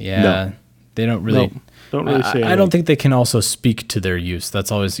 Yeah. No. They don't really say anything. I don't think they can also speak to their use.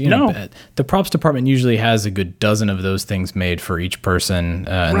 That's always, know, the props department usually has a good dozen of those things made for each person.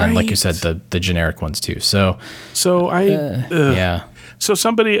 And then, like you said, the generic ones too. So So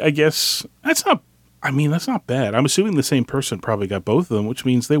somebody, I guess, that's not bad. I'm assuming the same person probably got both of them, which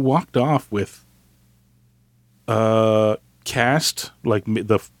means they walked off with cast, like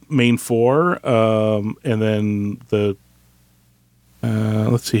the main 4, and then the,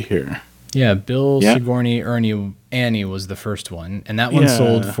 let's see here. Yeah, Bill, Sigourney, Annie was the first one, and that one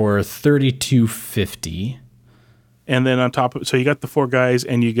sold for $32.50. And then on top of, so you got the four guys,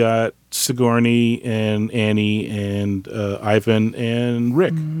 and you got Sigourney and Annie and Ivan and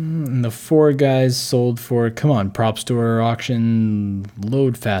Rick. And the four guys sold for, come on, prop store, auction,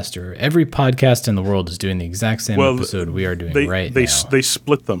 load faster. Every podcast in the world is doing the exact same episode we are doing now. They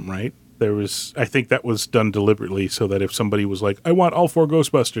split them, right? There was, I think that was done deliberately so that if somebody was like, I want all four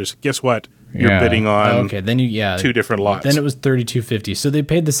Ghostbusters, guess what? You're bidding on two different lots. Then it was $32.50. So they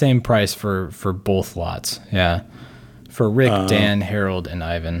paid the same price for both lots. Yeah. For Rick, Dan, Harold, and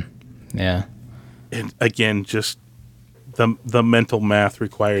Ivan. Yeah. And again, just the mental math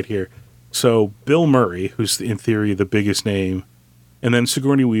required here. So Bill Murray, who's in theory the biggest name, and then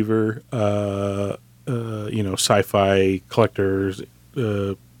Sigourney Weaver, sci-fi collectors,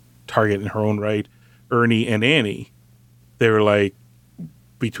 Target in her own right, Ernie and Annie, they were like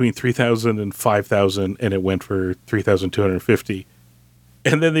between $3,000 and $5,000, and it went for $3,250.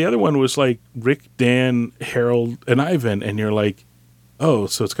 And then the other one was like Rick, Dan, Harold, and Ivan, and you're like, oh,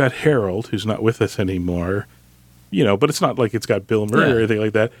 so it's got Harold, who's not with us anymore, but it's not like it's got Bill Murray or anything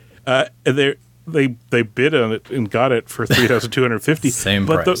like that. And they bid on it and got it for $3,250. Same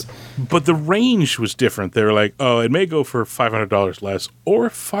price. But the range was different. They were like, oh, it may go for $500 less or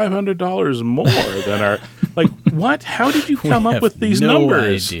 $500 more than our. Like, what? How did you come up with these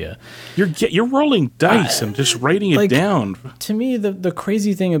numbers? Idea. You're rolling dice and just writing it down. To me, the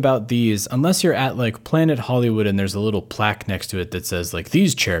crazy thing about these, unless you're at like Planet Hollywood and there's a little plaque next to it that says like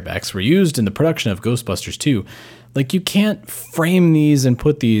these chairbacks were used in the production of Ghostbusters 2. Like, you can't frame these and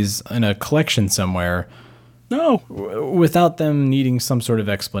put these in a collection somewhere. No. Without them needing some sort of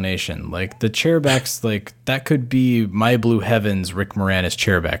explanation. Like, the chairbacks, like, that could be My Blue Heaven's Rick Moranis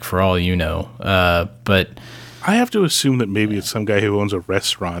chairback, for all you know. But I have to assume that maybe it's some guy who owns a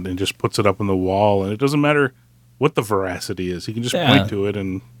restaurant and just puts it up on the wall, and it doesn't matter what the veracity is. He can just point to it,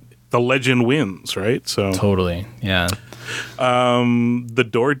 and the legend wins, right? So totally, yeah. The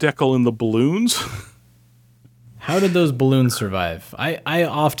door decal and the balloons... How did those balloons survive? I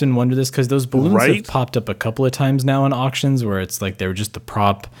often wonder this because those balloons have popped up a couple of times now in auctions where it's like they were just the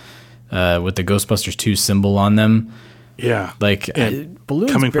prop with the Ghostbusters 2 symbol on them. Yeah. Like,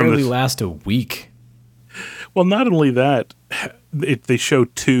 balloons barely last a week. Well, not only that, they show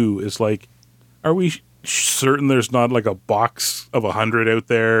 2 is like, are we certain there's not like a box of 100 out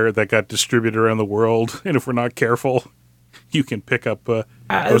there that got distributed around the world? And if we're not careful... You can pick up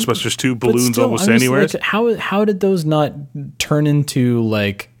Ghostbusters 2 balloons almost anywhere. Like, how did those not turn into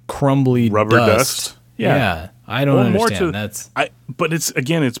like crumbly rubber dust? Yeah. I don't understand. But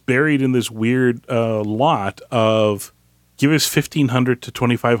it's buried in this weird lot of give us $1,500 to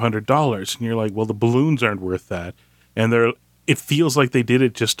 $2,500, and you're like, well, the balloons aren't worth that, and it feels like they did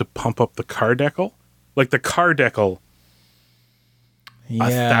it just to pump up the car decal, like the car decal.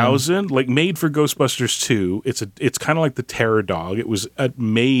 Yeah. $1,000, like made for Ghostbusters 2. It's kind of like the Terror Dog. It was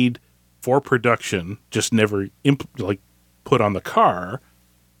made for production, just never put on the car.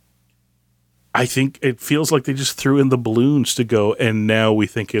 I think it feels like they just threw in the balloons to go, and now we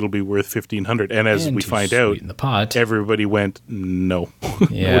think it'll be worth $1,500. And as we find out, in the pot, everybody went, no, no,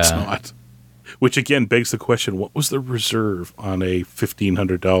 it's not. Which again begs the question: what was the reserve on a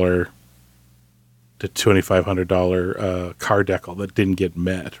 $1,500? To $2,500 car decal that didn't get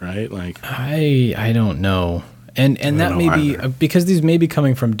met, right? Like I don't know, and that may be because these may be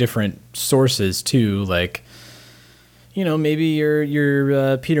coming from different sources too. Like, maybe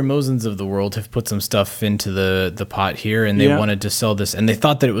your Peter Mosens of the world have put some stuff into the pot here, and they wanted to sell this, and they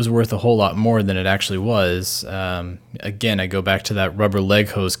thought that it was worth a whole lot more than it actually was. Again, I go back to that rubber leg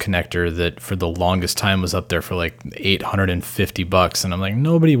hose connector that for the longest time was up there for like $850, and I'm like,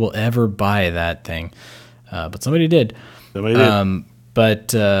 nobody will ever buy that thing, but somebody did. Somebody did.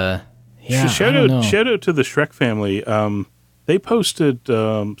 Shout out to the Shrek family. They posted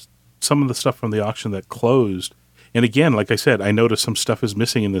some of the stuff from the auction that closed. And again, like I said, I noticed some stuff is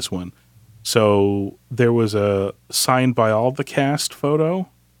missing in this one. So there was a signed by all the cast photo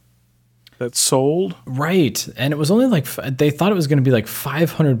that sold. Right. And it was only like, they thought it was going to be like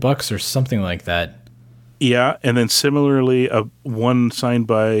 $500 or something like that. Yeah. And then similarly, one signed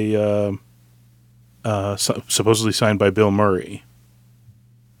by, supposedly signed by Bill Murray.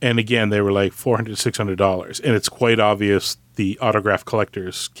 And again, they were like $400, $600. And it's quite obvious the autograph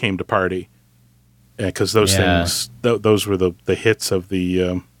collectors came to party. Because those things, those were the hits of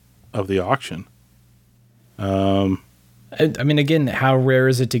the auction. I mean, again, how rare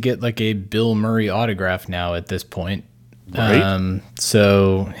is it to get like a Bill Murray autograph now at this point? Right.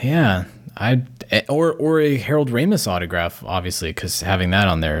 So yeah, or a Harold Ramis autograph, obviously, because having that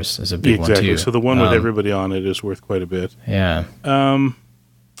on there is a big one too. So the one with everybody on it is worth quite a bit. Yeah. Well,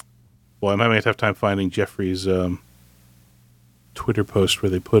 I might have time finding Jeffrey's Twitter post where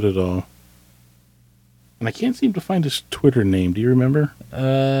they put it all. And I can't seem to find his Twitter name. Do you remember?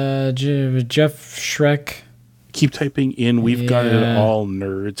 Jeff Shrek. Keep typing in, we've got it all,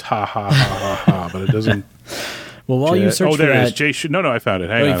 nerds. Ha, ha, ha, ha, ha. But it doesn't. Well, while you search for that... Oh, there it is. No, I found it.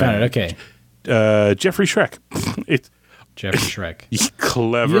 Hang on. You found it, okay. Jeffrey Shrek. It's Jeffrey Shrek.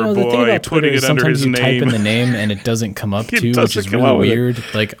 Clever boy, putting it under his name. Sometimes you type in the name and it doesn't come up too, which is really weird.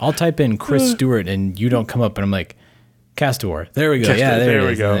 Like, I'll type in Chris Stewart and you don't come up, and I'm like, Castawar. There we go. There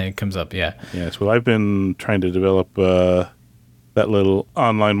we go. And then it comes up, yeah. Yes, well, I've been trying to develop that little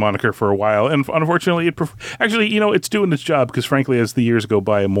online moniker for a while, and unfortunately, actually, it's doing its job, because frankly, as the years go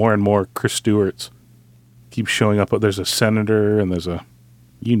by, more and more Chris Stewarts keep showing up. There's a senator, and there's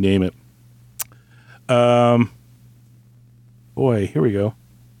you name it. Boy, here we go.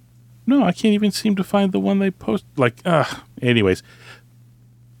 No, I can't even seem to find the one they post. Anyways,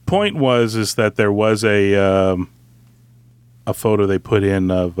 point is that there was a photo they put in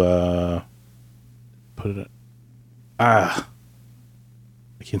of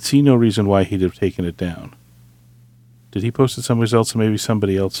I can see no reason why he'd have taken it down. Did he post it somewhere else, and maybe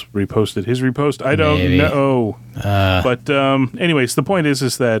somebody else reposted his repost? I don't know. But anyways, the point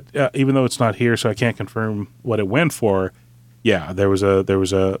is that even though it's not here, so I can't confirm what it went for. Yeah, there was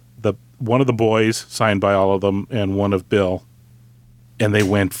one of the boys signed by all of them, and one of Bill, and they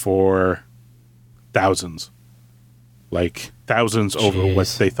went for thousands, over what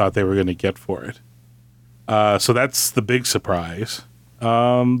they thought they were going to get for it. So that's the big surprise.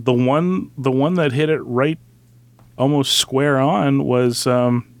 The one that hit it right, almost square on, was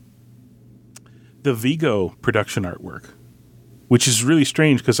the Vigo production artwork, which is really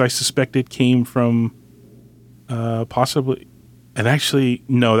strange because I suspect it came from possibly, and actually,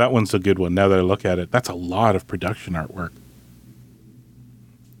 no, that one's a good one. Now that I look at it, that's a lot of production artwork.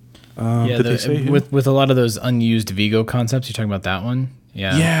 With a lot of those unused Vigo concepts, you're talking about that one?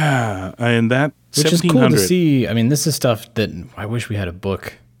 Yeah. Yeah, and that, which is cool to see. I mean, this is stuff that I wish we had a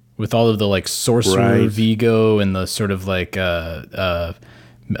book with all of the sorcerer Vigo and the sort of is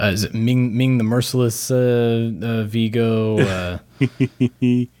it Ming the Merciless Vigo? What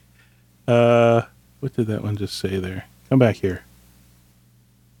did that one just say there? Come back here.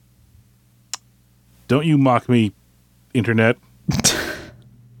 Don't you mock me, internet.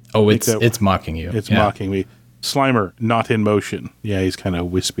 Oh, it's mocking you. It's mocking me. Slimer, not in motion. Yeah, he's kind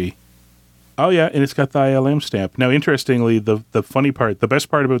of wispy. Oh, yeah, and it's got the ILM stamp. Now, interestingly, the funny part, the best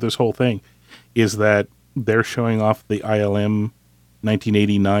part about this whole thing is that they're showing off the ILM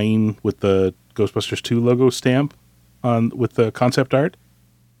 1989 with the Ghostbusters 2 logo stamp with the concept art.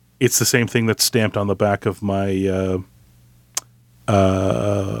 It's the same thing that's stamped on the back of my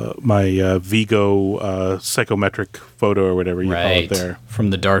Vigo psychometric photo or whatever you call it there. From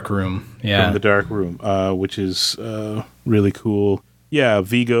the dark room. Yeah. From the dark room, which is really cool. Yeah,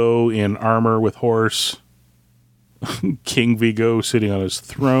 Vigo in armor with horse. King Vigo sitting on his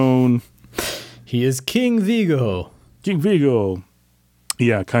throne. He is King Vigo. King Vigo.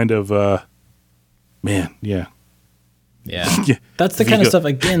 Yeah, kind of, man, yeah. Yeah. That's the kind of stuff,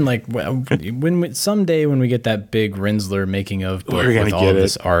 again, someday when we get that big Rinsler making of book with all of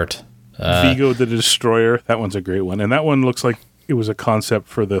this art. Vigo the Destroyer, that one's a great one. And that one looks like it was a concept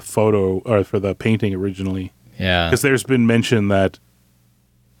for the photo, or for the painting originally. Yeah. Because there's been mention that,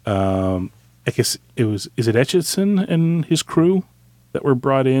 I guess is it Etchison and his crew that were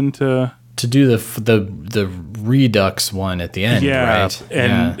brought in to do the Redux one at the end, right?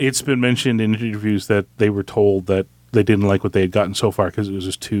 And it's been mentioned in interviews that they were told that they didn't like what they had gotten so far because it was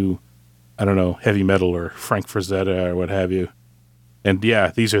just too, I don't know, heavy metal or Frank Frazetta or what have you. And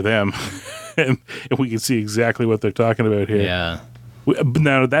yeah, these are them. and we can see exactly what they're talking about here. Yeah.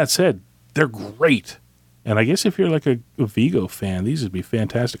 Now, that said, they're great. And I guess if you're like a Vigo fan, these would be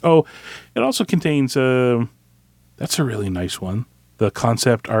fantastic. Oh, it also contains, that's a really nice one, the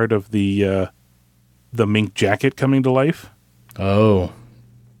concept art of the mink jacket coming to life. Oh.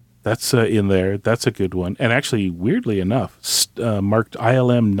 That's in there. That's a good one. And actually, weirdly enough, marked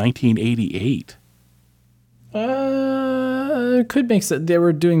ILM 1988. It could make sense. They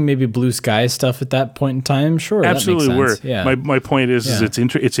were doing maybe Blue Sky stuff at that point in time. Sure, absolutely that makes sense. were. Yeah. My point is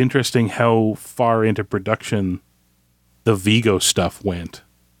it's interesting how far into production the Vigo stuff went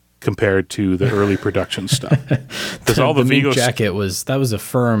compared to the early production stuff. Because all the Vigo jacket was a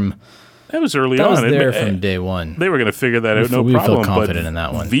firm. That was early on. That was there from day one. They were going to figure that out, no we problem. We feel confident in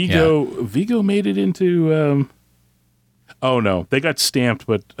that one. Vigo made it into. Oh no, they got stamped,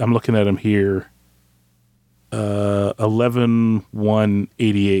 but I'm looking at them here.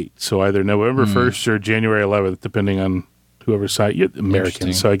 11/1/88, so either November 1st or January 11th, depending on whoever's site.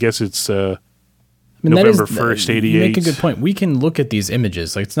 American, so I guess it's I mean, November 1st, 88. You make a good point. We can look at these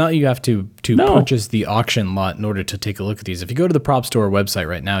images. Like, it's not you have to purchase the auction lot in order to take a look at these. If you go to the Prop Store website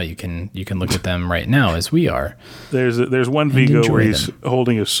right now, you can look at them right now as we are. There's one Vigo where he's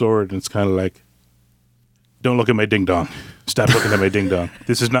holding a sword, and it's kind of like, don't look at my ding dong. Stop looking at my ding dong.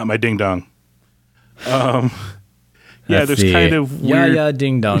 This is not my ding dong. Yeah, there's kind of weird... Ya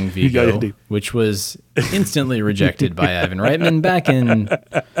Ding Dong Vigo, which was instantly rejected by Ivan Reitman back in...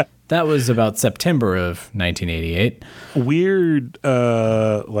 That was about September of 1988. Weird,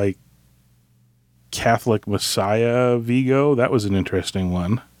 like, Catholic Messiah Vigo. That was an interesting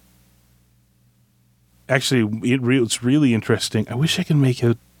one. Actually, it's really interesting. I wish I could make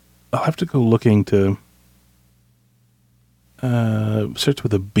it... I'll have to go looking to... starts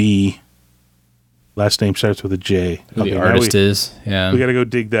with a B. Last name starts with a J. Who the artist is, yeah. We got to go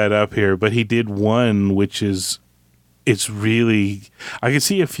dig that up here. But he did one, which is, it's really, I can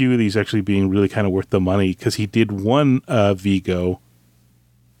see a few of these actually being really kind of worth the money, because he did one Vigo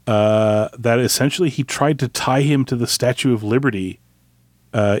that essentially he tried to tie him to the Statue of Liberty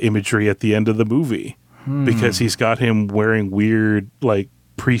imagery at the end of the movie, because he's got him wearing weird, like,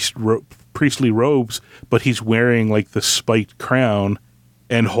 priestly robes, but he's wearing, like, the spiked crown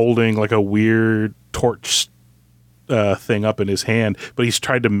and holding, like, a weird torch thing up in his hand, but he's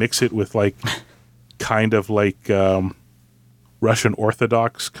tried to mix it with, like, kind of like Russian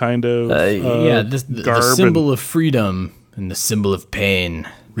Orthodox kind of the symbol of freedom and the symbol of pain.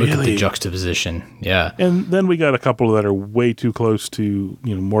 Look at the juxtaposition. Yeah. And then we got a couple that are way too close to,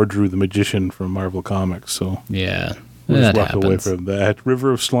 Mordru the Magician from Marvel Comics, so yeah, we'll just walk away from that.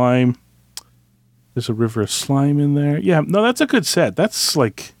 River of Slime. There's a River of Slime in there. Yeah, no, that's a good set. That's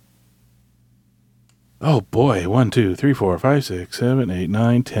like, oh boy, 1, 2, 3, 4, 5, 6, 7, 8,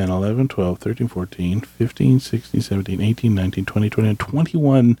 9, 10, 11, 12, 13, 14, 15, 16, 17, 18, 19, 20, 21,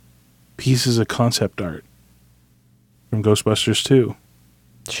 21 pieces of concept art from Ghostbusters 2.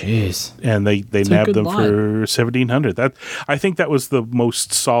 Jeez. And they nabbed them for $1,700. That, I think that was the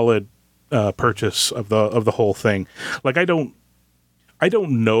most solid purchase of the whole thing. Like, I don't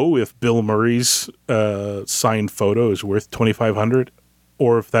know if Bill Murray's signed photo is worth $2,500,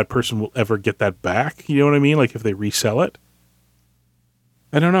 or if that person will ever get that back. You know what I mean? Like, if they resell it.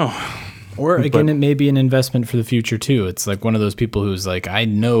 I don't know. Or again, it may be an investment for the future too. It's like one of those people who's like, I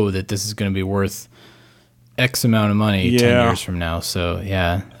know that this is going to be worth X amount of money 10 years from now. So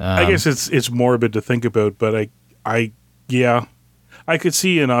yeah, I guess it's morbid to think about, but I could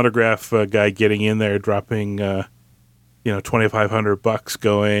see an autograph guy getting in there, dropping. $2,500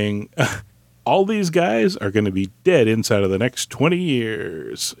 going, all these guys are going to be dead inside of the next 20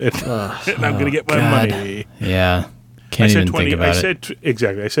 years. And I'm going to get my money. Yeah. Can't even think about it.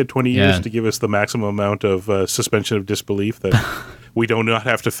 Exactly. I said 20 years to give us the maximum amount of suspension of disbelief that we do not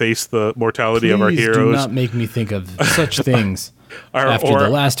have to face the mortality of our heroes. Do not make me think of such things after the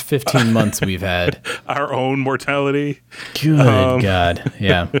last 15 months we've had. Our own mortality. Good God.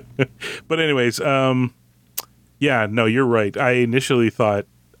 Yeah. But anyways, yeah, no, you're right. I initially thought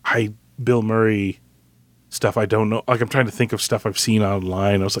Bill Murray stuff, I don't know. Like, I'm trying to think of stuff I've seen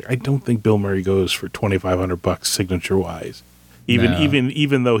online. I was like, I don't think Bill Murray goes for $2,500 signature wise.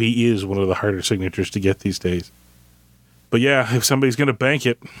 Even though he is one of the harder signatures to get these days. But yeah, if somebody's going to bank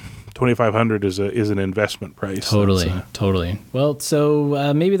it, $2,500 is an investment price. Totally. Well,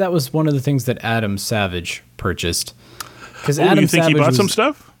 so maybe that was one of the things that Adam Savage purchased. Because you think he bought some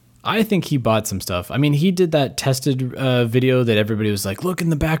stuff? I think he bought some stuff. I mean, he did that tested video that everybody was like, look in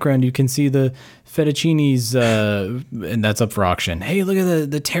the background, you can see the fettuccinis, and that's up for auction. Hey, look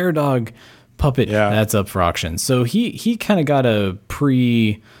at the Terror Dog puppet. Yeah. That's up for auction. So he kind of got a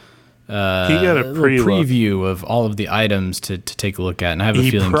preview of all of the items to take a look at, and I have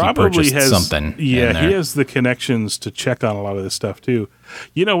a feeling he purchased something. Yeah, he has the connections to check on a lot of this stuff too.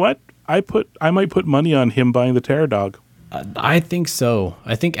 You know what? I might put money on him buying the Terror Dog. I think so.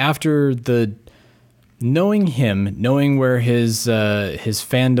 I think after knowing him, knowing where his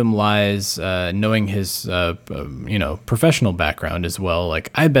fandom lies, knowing his professional background as well, like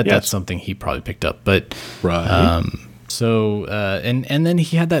I bet that's something he probably picked up. But right. So and then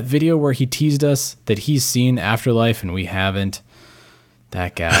he had that video where he teased us that he's seen Afterlife and we haven't.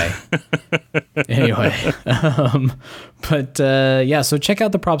 That guy. Anyway, so check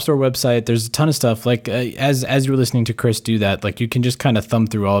out the Prop Store website. There's a ton of stuff. Like as you were listening to Chris do that, like you can just kind of thumb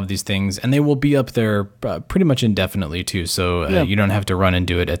through all of these things, and they will be up there pretty much indefinitely too. So you don't have to run and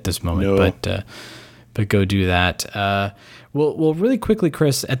do it at this moment, but go do that. Well, really quickly,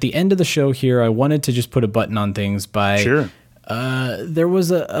 Chris, at the end of the show here, I wanted to just put a button on things by. Sure. There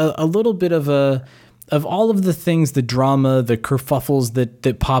was a little bit of a of all of the things, the drama, the kerfuffles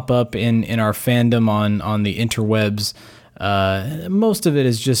that pop up in our fandom on the interwebs, most of it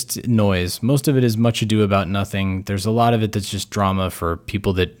is just noise. Most of it is much ado about nothing. There's a lot of it that's just drama for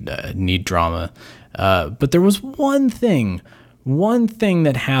people that need drama. But there was one thing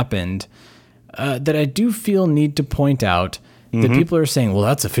that happened that I do feel need to point out that people are saying, well,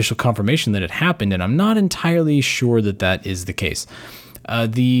 that's official confirmation that it happened, and I'm not entirely sure that is the case.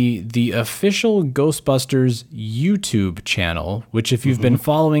 The official Ghostbusters YouTube channel, which if you've been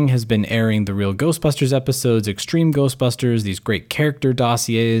following has been airing the real Ghostbusters episodes, Extreme Ghostbusters, these great character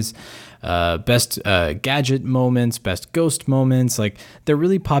dossiers, best gadget moments, best ghost moments. Like, they're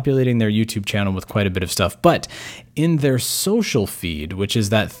really populating their YouTube channel with quite a bit of stuff. But in their social feed, which is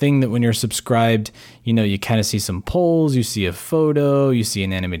that thing that when you're subscribed, you kind of see some polls, you see a photo, you see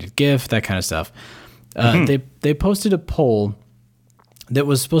an animated GIF, that kind of stuff. They posted a poll that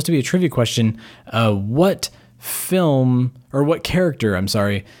was supposed to be a trivia question. What character,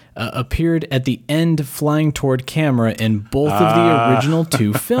 appeared at the end flying toward camera in both of the original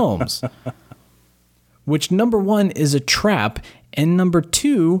two films? Which, number one, is a trap, and number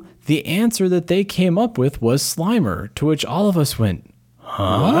two, the answer that they came up with was Slimer, to which all of us went,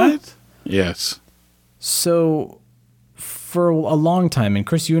 huh? What? Yes. So, for a long time, and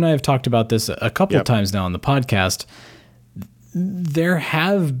Chris, you and I have talked about this a couple of times now on the podcast, there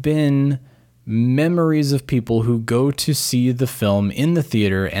have been memories of people who go to see the film in the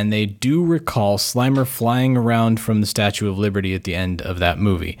theater, and they do recall Slimer flying around from the Statue of Liberty at the end of that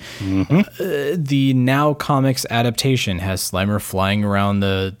movie. The Now Comics adaptation has Slimer flying around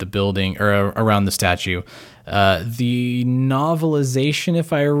the building, or around the statue. The novelization,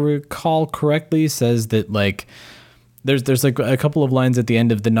 if I recall correctly, says that, like, there's like a couple of lines at the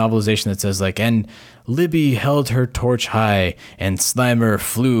end of the novelization that says, like, and Libby held her torch high and Slimer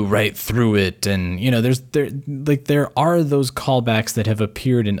flew right through it. And, there are those callbacks that have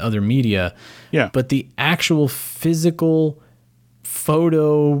appeared in other media. Yeah. But the actual physical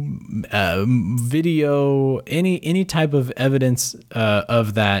photo, video, any type of evidence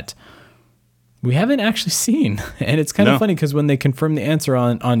of that, we haven't actually seen. And it's kind of funny because when they confirmed the answer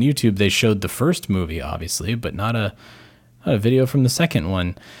on YouTube, they showed the first movie, obviously, but not a video from the second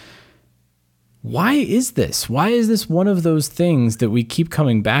one. Why is this? Why is this one of those things that we keep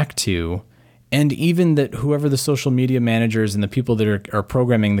coming back to? And even that whoever the social media managers and the people that are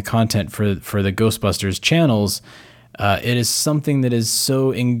programming the content for the Ghostbusters channels, it is something that is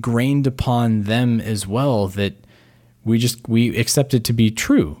so ingrained upon them as well that we accept it to be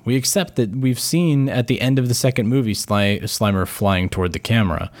true. We accept that we've seen at the end of the second movie Slimer flying toward the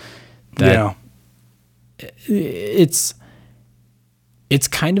camera. It's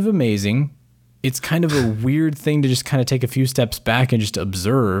kind of amazing. It's kind of a weird thing to just kind of take a few steps back and just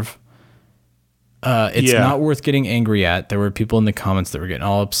observe. It's not worth getting angry at. There were people in the comments that were getting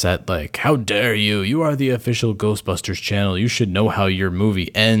all upset, like, how dare you? You are the official Ghostbusters channel. You should know how your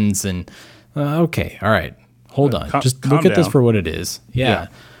movie ends. And okay, all right. Hold on. Just look at this for what it is. Yeah.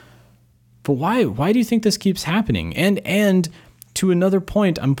 But why do you think this keeps happening? And to another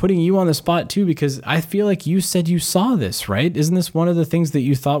point, I'm putting you on the spot too, because I feel like you said you saw this, right? Isn't this one of the things that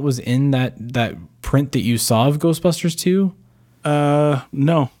you thought was in that print that you saw of Ghostbusters 2?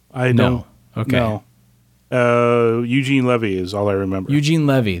 No, I don't. Okay. No. Eugene Levy is all I remember. Eugene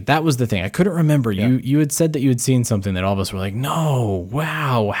Levy. That was the thing. I couldn't remember. Yeah. You had said that you had seen something that all of us were like, no,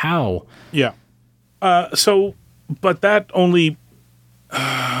 wow, how? Yeah. But that only,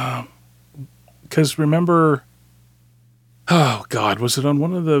 because remember, oh God, was it on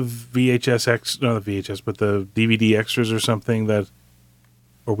one of the but the DVD extras or something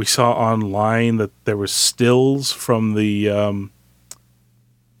or we saw online that there was stills from the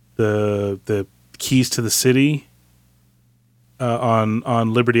Keys to the City,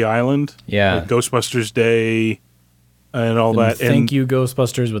 on Liberty Island. Yeah. Like Ghostbusters Day and all that. Thank you,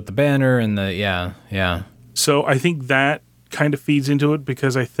 Ghostbusters, with the banner and the, yeah. So I think that kind of feeds into it,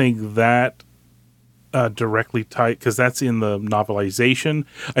 because I think that directly tied, because that's in the novelization.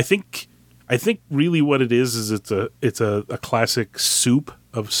 I think really what it is it's a classic soup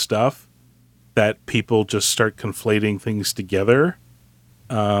of stuff that people just start conflating things together.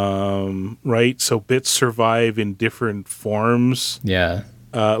 Right? So bits survive in different forms. Yeah.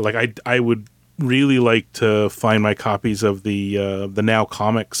 Like I would really like to find my copies of the Now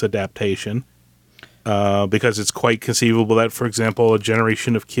Comics adaptation. Because it's quite conceivable that, for example, a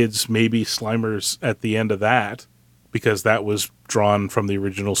generation of kids may be Slimers at the end of that, because that was drawn from the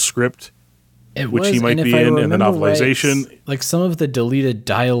original script, which he might be in the novelization. Right, like some of the deleted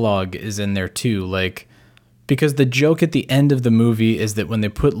dialogue is in there too, like Because the joke at the end of the movie is that when they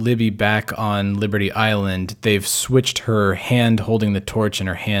put Libby back on Liberty Island, they've switched her hand holding the torch and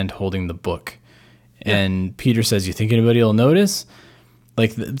her hand holding the book. Yeah. And Peter says, "You think anybody will notice?"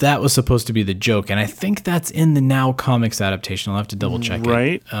 Like that was supposed to be the joke. And I think that's in the Now Comics adaptation. I'll have to double check it.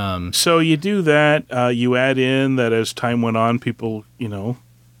 Right. So you do that. You add in that as time went on, people,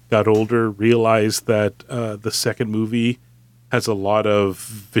 got older, realized that the second movie has a lot of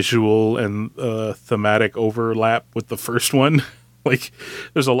visual and thematic overlap with the first one. Like,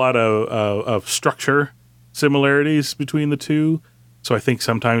 there's a lot of structure similarities between the two. So I think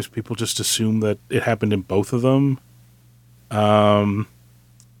sometimes people just assume that it happened in both of them. I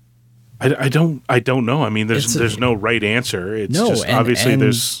don't know. I mean, there's no right answer. It's just obviously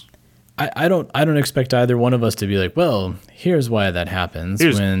there's. I don't expect either one of us to be like, well, here's why that happens.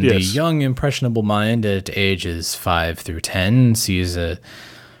 The young impressionable mind at ages 5 through 10 sees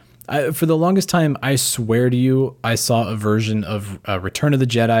for the longest time, I swear to you, I saw a version of Return of the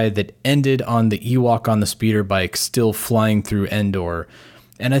Jedi that ended on the Ewok on the speeder bike still flying through Endor.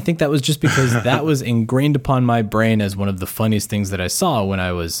 And I think that was just because that was ingrained upon my brain as one of the funniest things that I saw when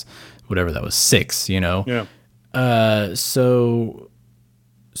I was, whatever that was, 6, Yeah.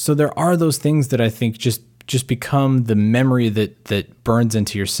 So there are those things that I think just become the memory that burns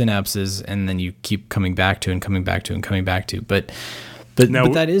into your synapses, and then you keep coming back to and coming back to and coming back to. But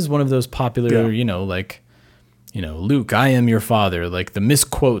that is one of those popular, Luke, I am your father, like the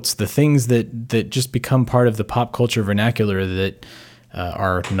misquotes, the things that just become part of the pop culture vernacular that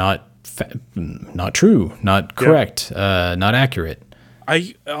are not true, not correct, not accurate.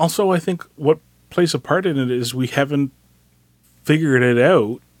 I think what plays a part in it is we haven't figured it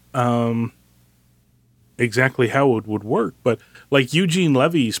out exactly how it would work, but like Eugene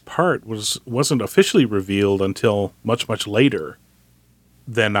Levy's part wasn't officially revealed until much later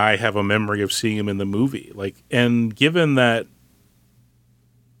than I have a memory of seeing him in the movie. Like, and given that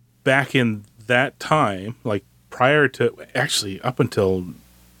back in that time, like prior to actually up until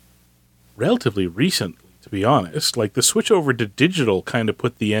relatively recently, to be honest, like the switch over to digital kind of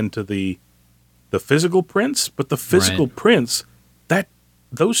put the end to the physical prints, but the physical prints,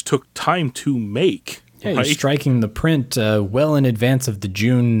 those took time to make. Yeah, you're striking the print well in advance of the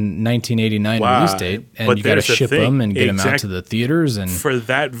June 1989 release date, and you got to ship them and get them out to the theaters. And for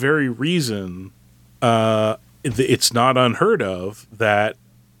that very reason, it's not unheard of that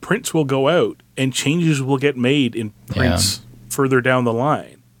prints will go out and changes will get made in prints further down the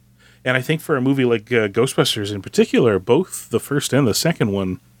line. And I think for a movie like Ghostbusters in particular, both the first and the second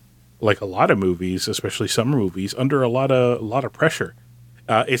one, like a lot of movies, especially summer movies, under a lot of pressure.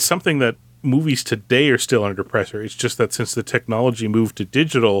 It's something that movies today are still under pressure. It's just that since the technology moved to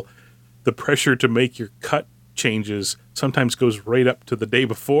digital, the pressure to make your cut changes sometimes goes right up to the day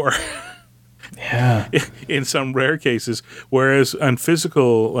before. Yeah. In some rare cases. Whereas on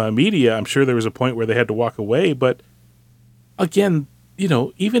physical media, I'm sure there was a point where they had to walk away. But again,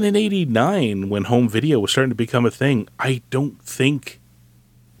 even in 89, when home video was starting to become a thing, I don't think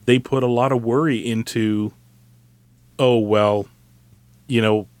they put a lot of worry into,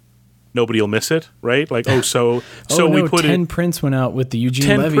 nobody will miss it, right? Like, we put 10 prints went out with the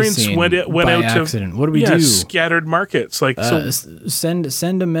Eugene Levy scene went by out accident. What do we do? Scattered markets. Like,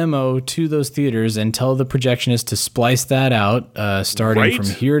 send a memo to those theaters and tell the projectionist to splice that out, starting from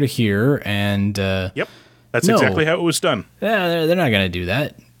here to here. And yep, that's exactly how it was done. Yeah, they're not going to do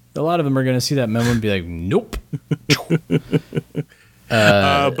that. A lot of them are going to see that memo and be like, nope.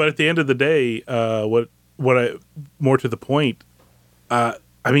 But at the end of the day, more to the point,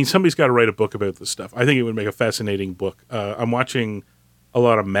 somebody's got to write a book about this stuff. I think it would make a fascinating book. I'm watching a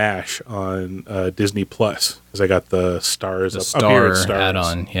lot of MASH on Disney Plus because I got the Stars up here at Stars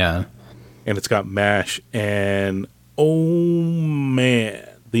add-on, yeah. And it's got MASH, and oh man,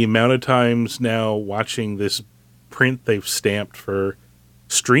 the amount of times now watching this print they've stamped for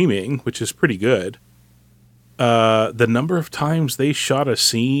streaming, which is pretty good. The number of times they shot a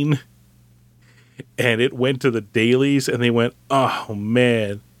scene and it went to the dailies and they went, oh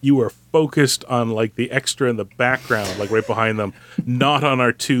man, you were focused on like the extra in the background, like right behind them, not on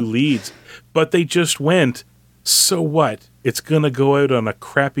our two leads. But they just went, so what? It's going to go out on a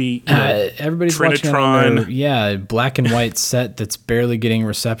crappy everybody's watching on their, black and white set that's barely getting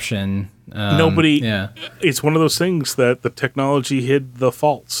reception. It's one of those things that the technology hid the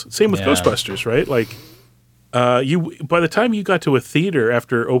faults. Same with Ghostbusters, right? Like, by the time you got to a theater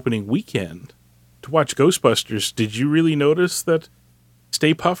after opening weekend to watch Ghostbusters, did you really notice that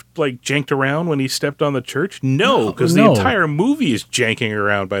Stay Puft like janked around when he stepped on the church? No, because the entire movie is janking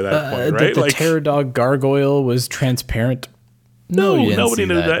around by that point, right? The terror dog gargoyle was transparent. No, you didn't nobody see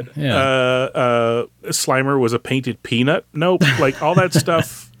knew that. Yeah. Slimer was a painted peanut. Nope. Like all that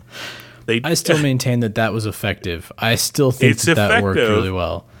stuff. I still maintain that was effective. I still think that worked really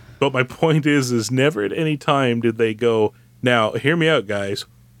well. But my point is never at any time did they go, now, hear me out, guys.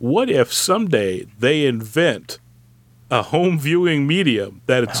 What if someday they invent a home viewing medium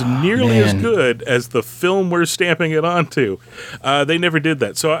that it's nearly as good as the film we're stamping it onto? They never did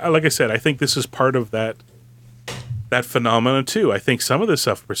that. So, like I said, I think this is part of that phenomenon, too. I think some of this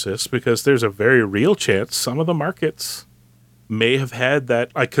stuff persists because there's a very real chance some of the markets may have had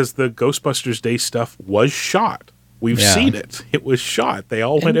that, because the Ghostbusters Day stuff was shot. We've seen it. It was shot. They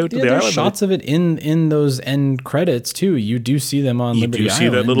all went out to the island. There's shots of it in those end credits too. You do see them on Liberty Island. You do see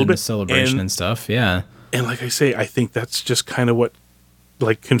that little bit, the celebration and stuff. Yeah. And like I say, I think that's just kind of what,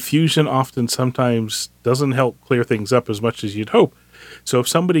 like, confusion often sometimes doesn't help clear things up as much as you'd hope. So if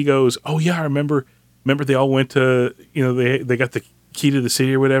somebody goes, "Oh yeah, I remember they all went to, they got the key to the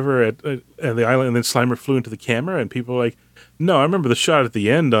city or whatever at the island, and then Slimer flew into the camera," and people are like, "No, I remember the shot at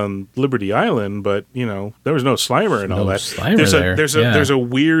the end on Liberty Island, but there was no Slimer and all that." There's a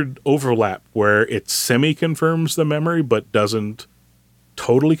weird overlap where it semi-confirms the memory, but doesn't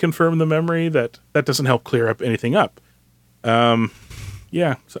totally confirm the memory. That doesn't help clear up anything up. So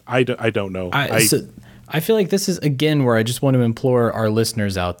I don't know. I feel like this is again where I just want to implore our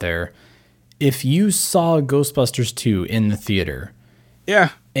listeners out there: if you saw Ghostbusters 2 in the theater,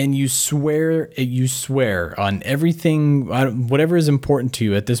 and you swear on everything, whatever is important to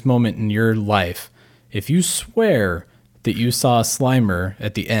you at this moment in your life, if you swear that you saw Slimer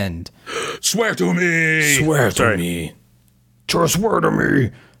at the end, swear to me. Just swear to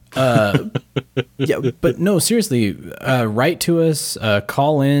me. But no, seriously, write to us,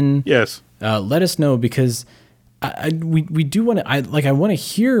 call in. Yes. Let us know, because we do want to. I want to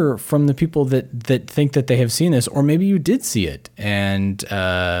hear from the people that think that they have seen this, or maybe you did see it, and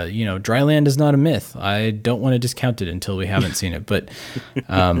Dryland is not a myth. I don't want to discount it until we haven't seen it, but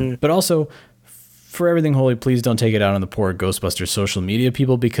also, for everything holy, please don't take it out on the poor Ghostbusters social media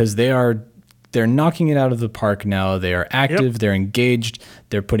people, because they're knocking it out of the park now. They are active. Yep. They're engaged.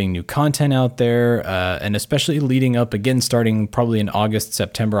 They're putting new content out there, and especially leading up, again, starting probably in August,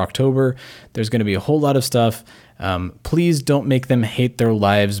 September, October, there's going to be a whole lot of stuff. Please don't make them hate their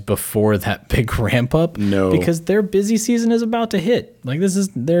lives before that big ramp up. No, because their busy season is about to hit.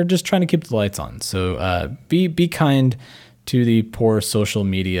 They're just trying to keep the lights on. So be kind to the poor social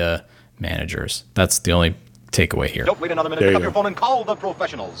media managers. That's the only takeaway here. Don't wait another minute. Pick up your phone and call the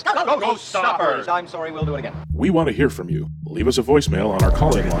professionals. Go Stoppers! I'm sorry, we'll do it again. We want to hear from you. Leave us a voicemail on our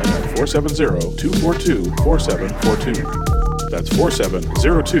call-in line at 470-242-4742. That's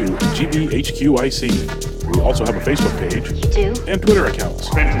 4702-GBHQIC. We also have a Facebook page. You do? And Twitter accounts.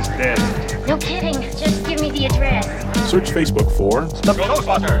 Spence is dead. No kidding. Just give me the address. Search Facebook for The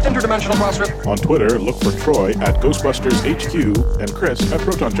Ghostbusters Interdimensional Crossrip. On Twitter, look for Troy at Ghostbusters HQ and Chris at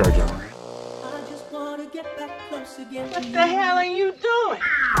Proton Charger. What the hell are you doing?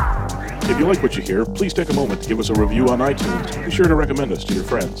 If you like what you hear, please take a moment to give us a review on iTunes. Be sure to recommend us to your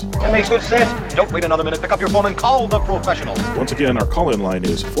friends. That makes good sense. Don't wait another minute. Pick up your phone and call the professionals. Once again, our call-in line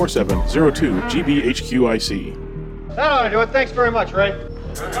is 4702-GBHQIC. That ought to do it. Thanks very much, Ray.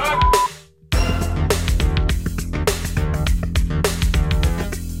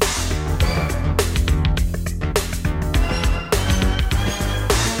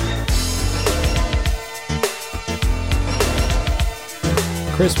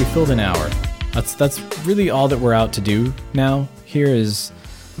 Chris, we filled an hour. That's really all that we're out to do now. Here is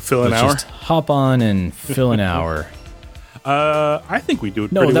fill an hour. Just hop on and fill an hour. I think we do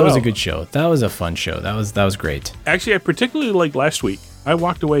it. No, pretty that well. was a good show. That was a fun show. That was great. Actually, I particularly liked last week. I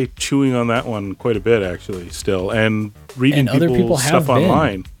walked away chewing on that one quite a bit, actually, still, and reading other people stuff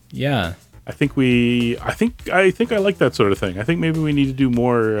online. Yeah, I think I like that sort of thing. I think maybe we need to do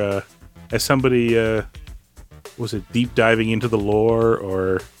more. As somebody, was it deep diving into the lore,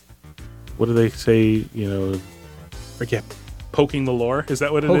 or what do they say? Forget. Poking the lore? Is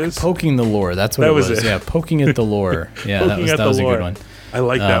that what it is? Poking the lore. That's what it was. Yeah, poking at the lore. Yeah, that was a good one. I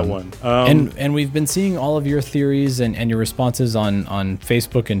like that one. And we've been seeing all of your theories and your responses on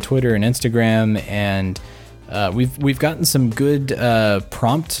Facebook and Twitter and Instagram, and we've gotten some good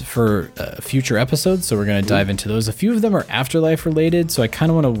prompt for future episodes, so we're going to dive into those. A few of them are Afterlife related, so I kind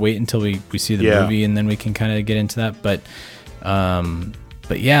of want to wait until we see the movie, and then we can kind of get into that. But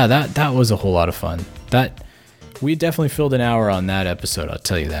yeah, that was a whole lot of fun. We definitely filled an hour on that episode, I'll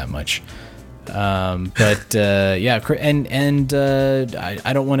tell you that much. I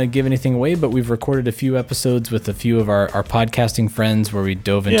don't want to give anything away, but we've recorded a few episodes with a few of our podcasting friends where we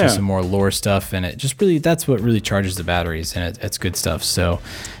dove into some more lore stuff, and it just really, that's what really charges the batteries, and it's good stuff. So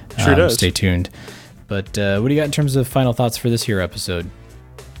sure does. Stay tuned. But what do you got in terms of final thoughts for this here episode?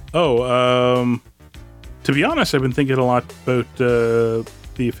 To be honest, I've been thinking a lot about the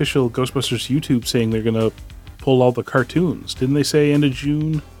official Ghostbusters YouTube saying they're going to pull all the cartoons. Didn't they say end of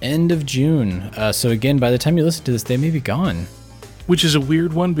June? End of June. So again, by the time you listen to this, they may be gone. Which is a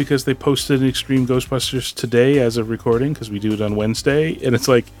weird one because they posted Extreme Ghostbusters today as of recording, because we do it on Wednesday, and it's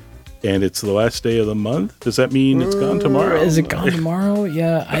like, and it's the last day of the month? Does that mean it's gone tomorrow? Is it gone tomorrow?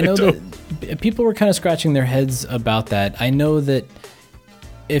 Yeah, I know that people were kind of scratching their heads about that. I know that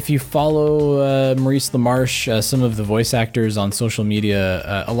if you follow Maurice LaMarche, some of the voice actors on social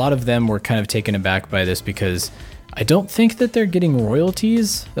media, a lot of them were kind of taken aback by this because I don't think that they're getting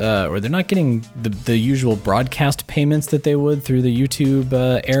royalties or they're not getting the usual broadcast payments that they would through the YouTube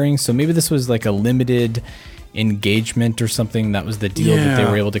airing. So maybe this was like a limited engagement or something. That was the deal that they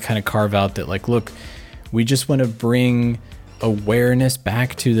were able to kind of carve out, that like, look, we just want to bring awareness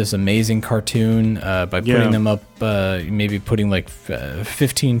back to this amazing cartoon by putting them up, maybe putting like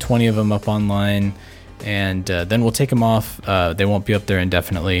 15, 20 of them up online, and then we'll take them off. They won't be up there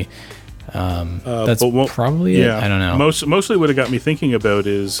indefinitely. That's probably it. I don't know. Mostly what it got me thinking about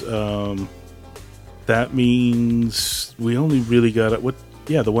is that means we only really got it.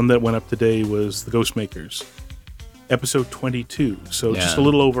 The one that went up today was the Ghostmakers, episode 22. So just a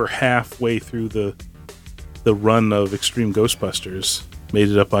little over halfway through the run of Extreme Ghostbusters made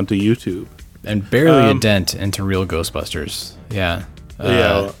it up onto YouTube, and barely a dent into Real Ghostbusters.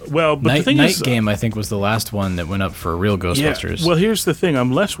 Well, but the thing is, Night Game, I think, was the last one that went up for Real Ghostbusters. Yeah. Well, here's the thing: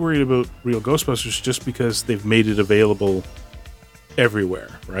 I'm less worried about Real Ghostbusters just because they've made it available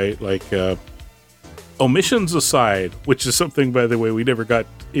everywhere, right? Like omissions aside, which is something, by the way, we never got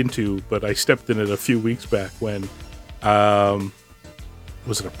into, but I stepped in it a few weeks back when.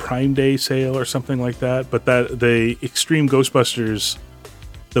 Was it a Prime Day sale or something like that? But that the Extreme Ghostbusters,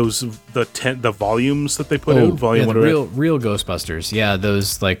 the volumes that they put out, real Ghostbusters,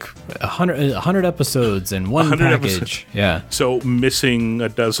 those like 100 episodes in one package, episodes. Yeah. So missing a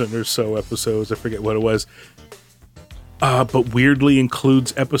dozen or so episodes, I forget what it was, but weirdly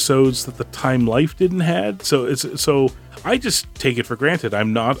includes episodes that the Time Life didn't had. So I just take it for granted.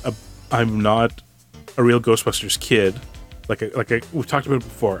 I'm not a Real Ghostbusters kid. Like we've talked about it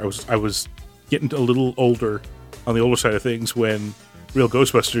before. I was getting a little older, on the older side of things, when Real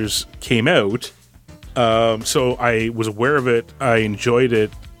Ghostbusters came out. So I was aware of it. I enjoyed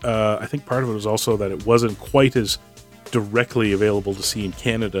it. I think part of it was also that it wasn't quite as directly available to see in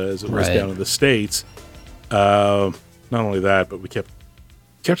Canada as it was down in the States. Not only that, but we kept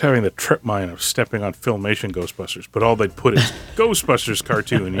having the trip mine of stepping on Filmation Ghostbusters, but all they'd put is Ghostbusters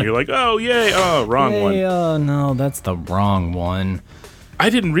cartoon, and you're like, oh, yay, oh, wrong one. Oh, no, that's the wrong one.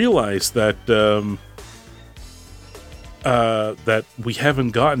 I didn't realize that that we haven't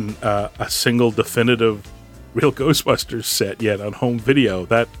gotten a single definitive Real Ghostbusters set yet on home video.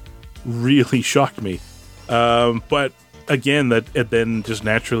 That really shocked me. But again, that it then just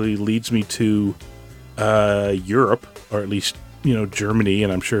naturally leads me to Europe, or at least Germany,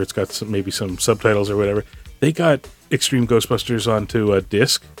 and I'm sure it's got maybe some subtitles or whatever. They got Extreme Ghostbusters onto a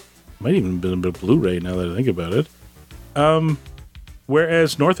disc. Might even have been a Blu-ray now that I think about it.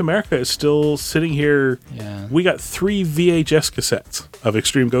 Whereas North America is still sitting here. Yeah. We got 3 VHS cassettes of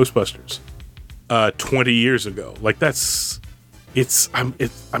Extreme Ghostbusters 20 years ago. Like I'm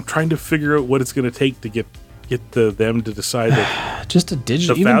trying to figure out what it's going to take to get them to decide that just a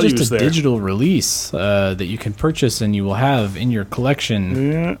digital release that you can purchase and you will have in your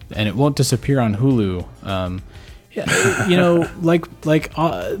collection, and it won't disappear on Hulu.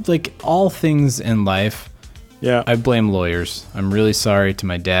 Like all things in life. Yeah, I blame lawyers. I'm really sorry to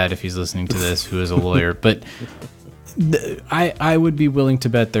my dad if he's listening to this, who is a lawyer, but I would be willing to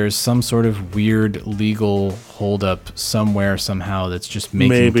bet there's some sort of weird legal holdup somewhere, somehow, that's just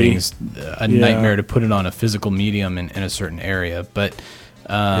making things a nightmare to put it on a physical medium in a certain area. But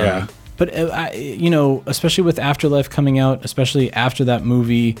especially with Afterlife coming out, especially after that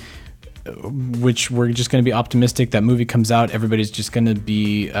movie, which we're just going to be optimistic that movie comes out, everybody's just going to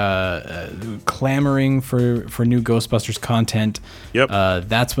be clamoring for new Ghostbusters content. Yep.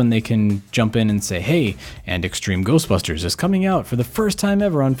 That's when they can jump in and say, hey, and Extreme Ghostbusters is coming out for the first time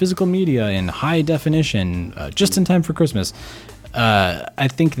ever on physical media in high definition, just in time for Christmas. I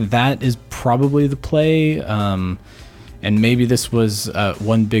think that is probably the play. And maybe this was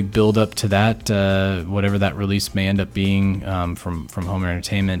one big build up to that, whatever that release may end up being from Home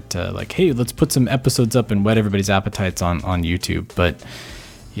Entertainment. Like, hey, let's put some episodes up and whet everybody's appetites on YouTube. But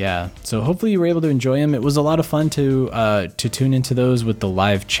yeah, so hopefully you were able to enjoy them. It was a lot of fun to tune into those with the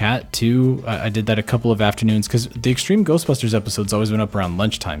live chat too. I did that a couple of afternoons because the Extreme Ghostbusters episodes always went up around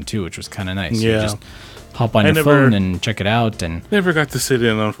lunchtime too, which was kind of nice. Yeah. You just hop on your phone and check it out. And never got to sit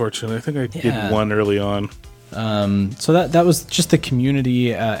in, unfortunately. I think I did one early on. So that was just the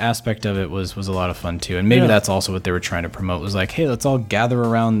community aspect of it was a lot of fun too. And maybe that's also what they were trying to promote, was like, hey, let's all gather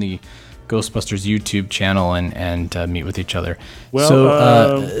around the Ghostbusters YouTube channel and meet with each other. Well,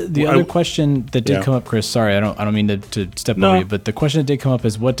 so the other question that did come up, Chris, sorry, I don't mean to step over you, but the question that did come up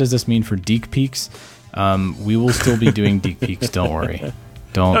is, what does this mean for Deek Peaks? We will still be doing Deek Peaks, don't worry.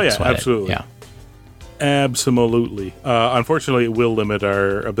 Don't sweat absolutely. it. Yeah. Absolutely. Unfortunately, it will limit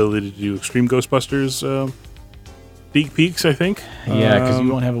our ability to do Extreme Ghostbusters Deek Peaks, I think. Yeah, because you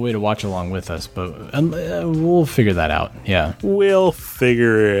won't have a way to watch along with us, but we'll figure that out. Yeah. We'll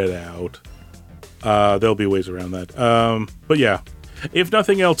figure it out. There'll be ways around that. But yeah, if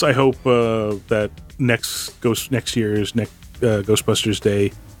nothing else, I hope that next year's Ghostbusters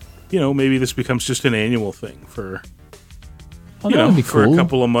Day, maybe this becomes just an annual thing for... that'd be for cool. a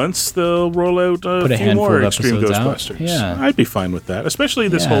couple of months, they'll roll out a few more Extreme Ghostbusters. Yeah. I'd be fine with that, especially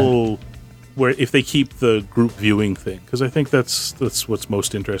this whole, where if they keep the group viewing thing, because I think that's what's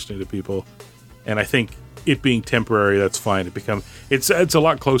most interesting to people, and I think it being temporary, that's fine. It's a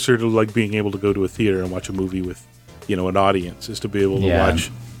lot closer to like being able to go to a theater and watch a movie with, an audience, is to be able to watch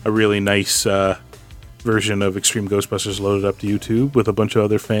a really nice version of Extreme Ghostbusters loaded up to YouTube with a bunch of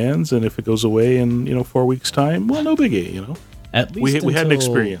other fans, and if it goes away in 4 weeks' time, well, no biggie, At least we had an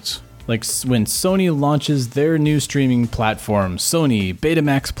experience. Like when Sony launches their new streaming platform, Sony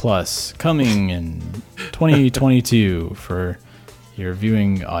Betamax Plus, coming in 2022 for your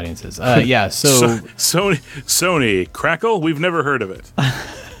viewing audiences. Sony Crackle. We've never heard of it.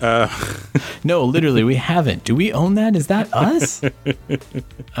 No, literally, we haven't. Do we own that? Is that us?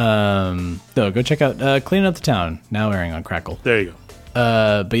 No, go check out Cleaning Up the Town, now airing on Crackle. There you go.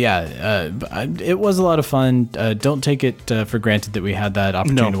 But yeah, it was a lot of fun. Don't take it for granted that we had that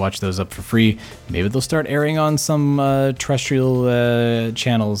opportunity to watch those up for free. Maybe they'll start airing on some terrestrial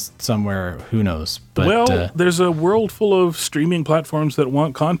channels somewhere. Who knows? But, there's a world full of streaming platforms that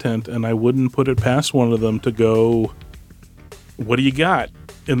want content, and I wouldn't put it past one of them to go, what do you got?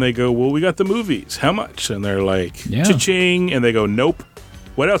 And they go, well, we got the movies. How much? And they're like, cha-ching. And they go, nope.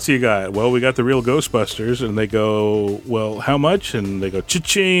 What else you got? Well, we got the real Ghostbusters. And they go, well, how much? And they go,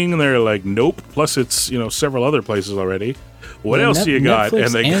 cha-ching. And they're like, nope. Plus, it's, several other places already. What else do you got?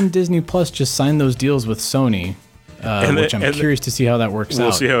 Netflix and Disney Plus just signed those deals with Sony, which I'm curious to see how that works out.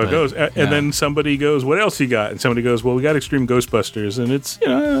 We'll see how it goes. And then somebody goes, what else you got? And somebody goes, well, we got Extreme Ghostbusters. And it's,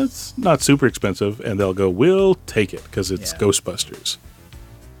 it's not super expensive. And they'll go, we'll take it because it's Ghostbusters.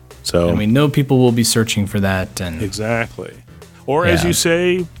 So, and we know people will be searching for that. And exactly. Or as you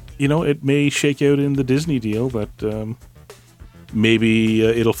say, it may shake out in the Disney deal that maybe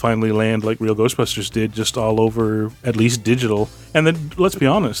it'll finally land like Real Ghostbusters did, just all over at least digital. And then let's be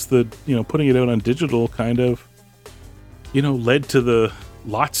honest, putting it out on digital kind of, led to the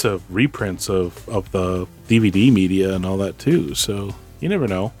lots of reprints of the DVD media and all that too. So you never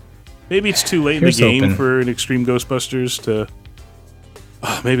know. Maybe it's too late in the game for an Extreme Ghostbusters to...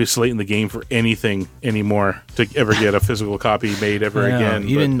 maybe it's late in the game for anything anymore to ever get a physical copy made ever again.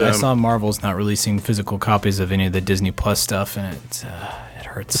 Even I saw Marvel's not releasing physical copies of any of the Disney Plus stuff, and it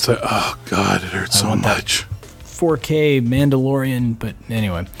hurts. It's like, oh God, it hurts so much. 4K Mandalorian, but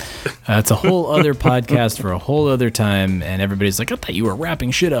anyway, it's a whole other podcast for a whole other time, and everybody's like, I thought you were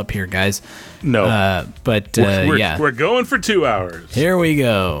wrapping shit up here, guys. No. We're going for 2 hours. Here we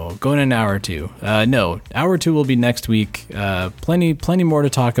go. Going an hour or two. No, hour 2 will be next week. Plenty more to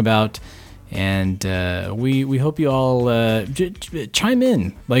talk about. And we hope you all chime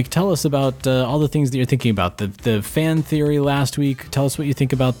in. Like, tell us about all the things that you're thinking about. The fan theory last week. Tell us what you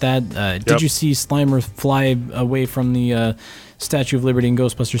think about that. Did you see Slimer fly away from the Statue of Liberty in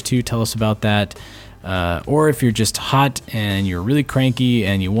Ghostbusters 2? Tell us about that. Or if you're just hot and you're really cranky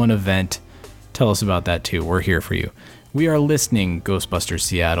and you want to vent, tell us about that too. We're here for you. We are listening, Ghostbusters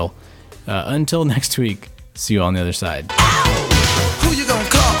Seattle. Until next week, see you on the other side. Who you gonna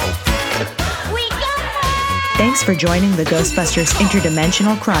call? Thanks for joining the Ghostbusters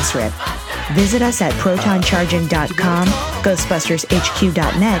Interdimensional Crossrip. Visit us at protoncharging.com,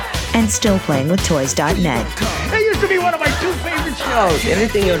 ghostbustershq.net, and stillplayingwithtoys.net. That used to be one of my 2 favorite shows.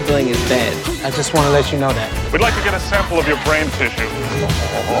 Anything you're doing is bad. I just want to let you know that. We'd like to get a sample of your brain tissue.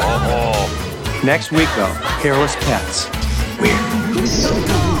 Next week, though, hairless pets.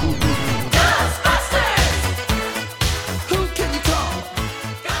 Weird.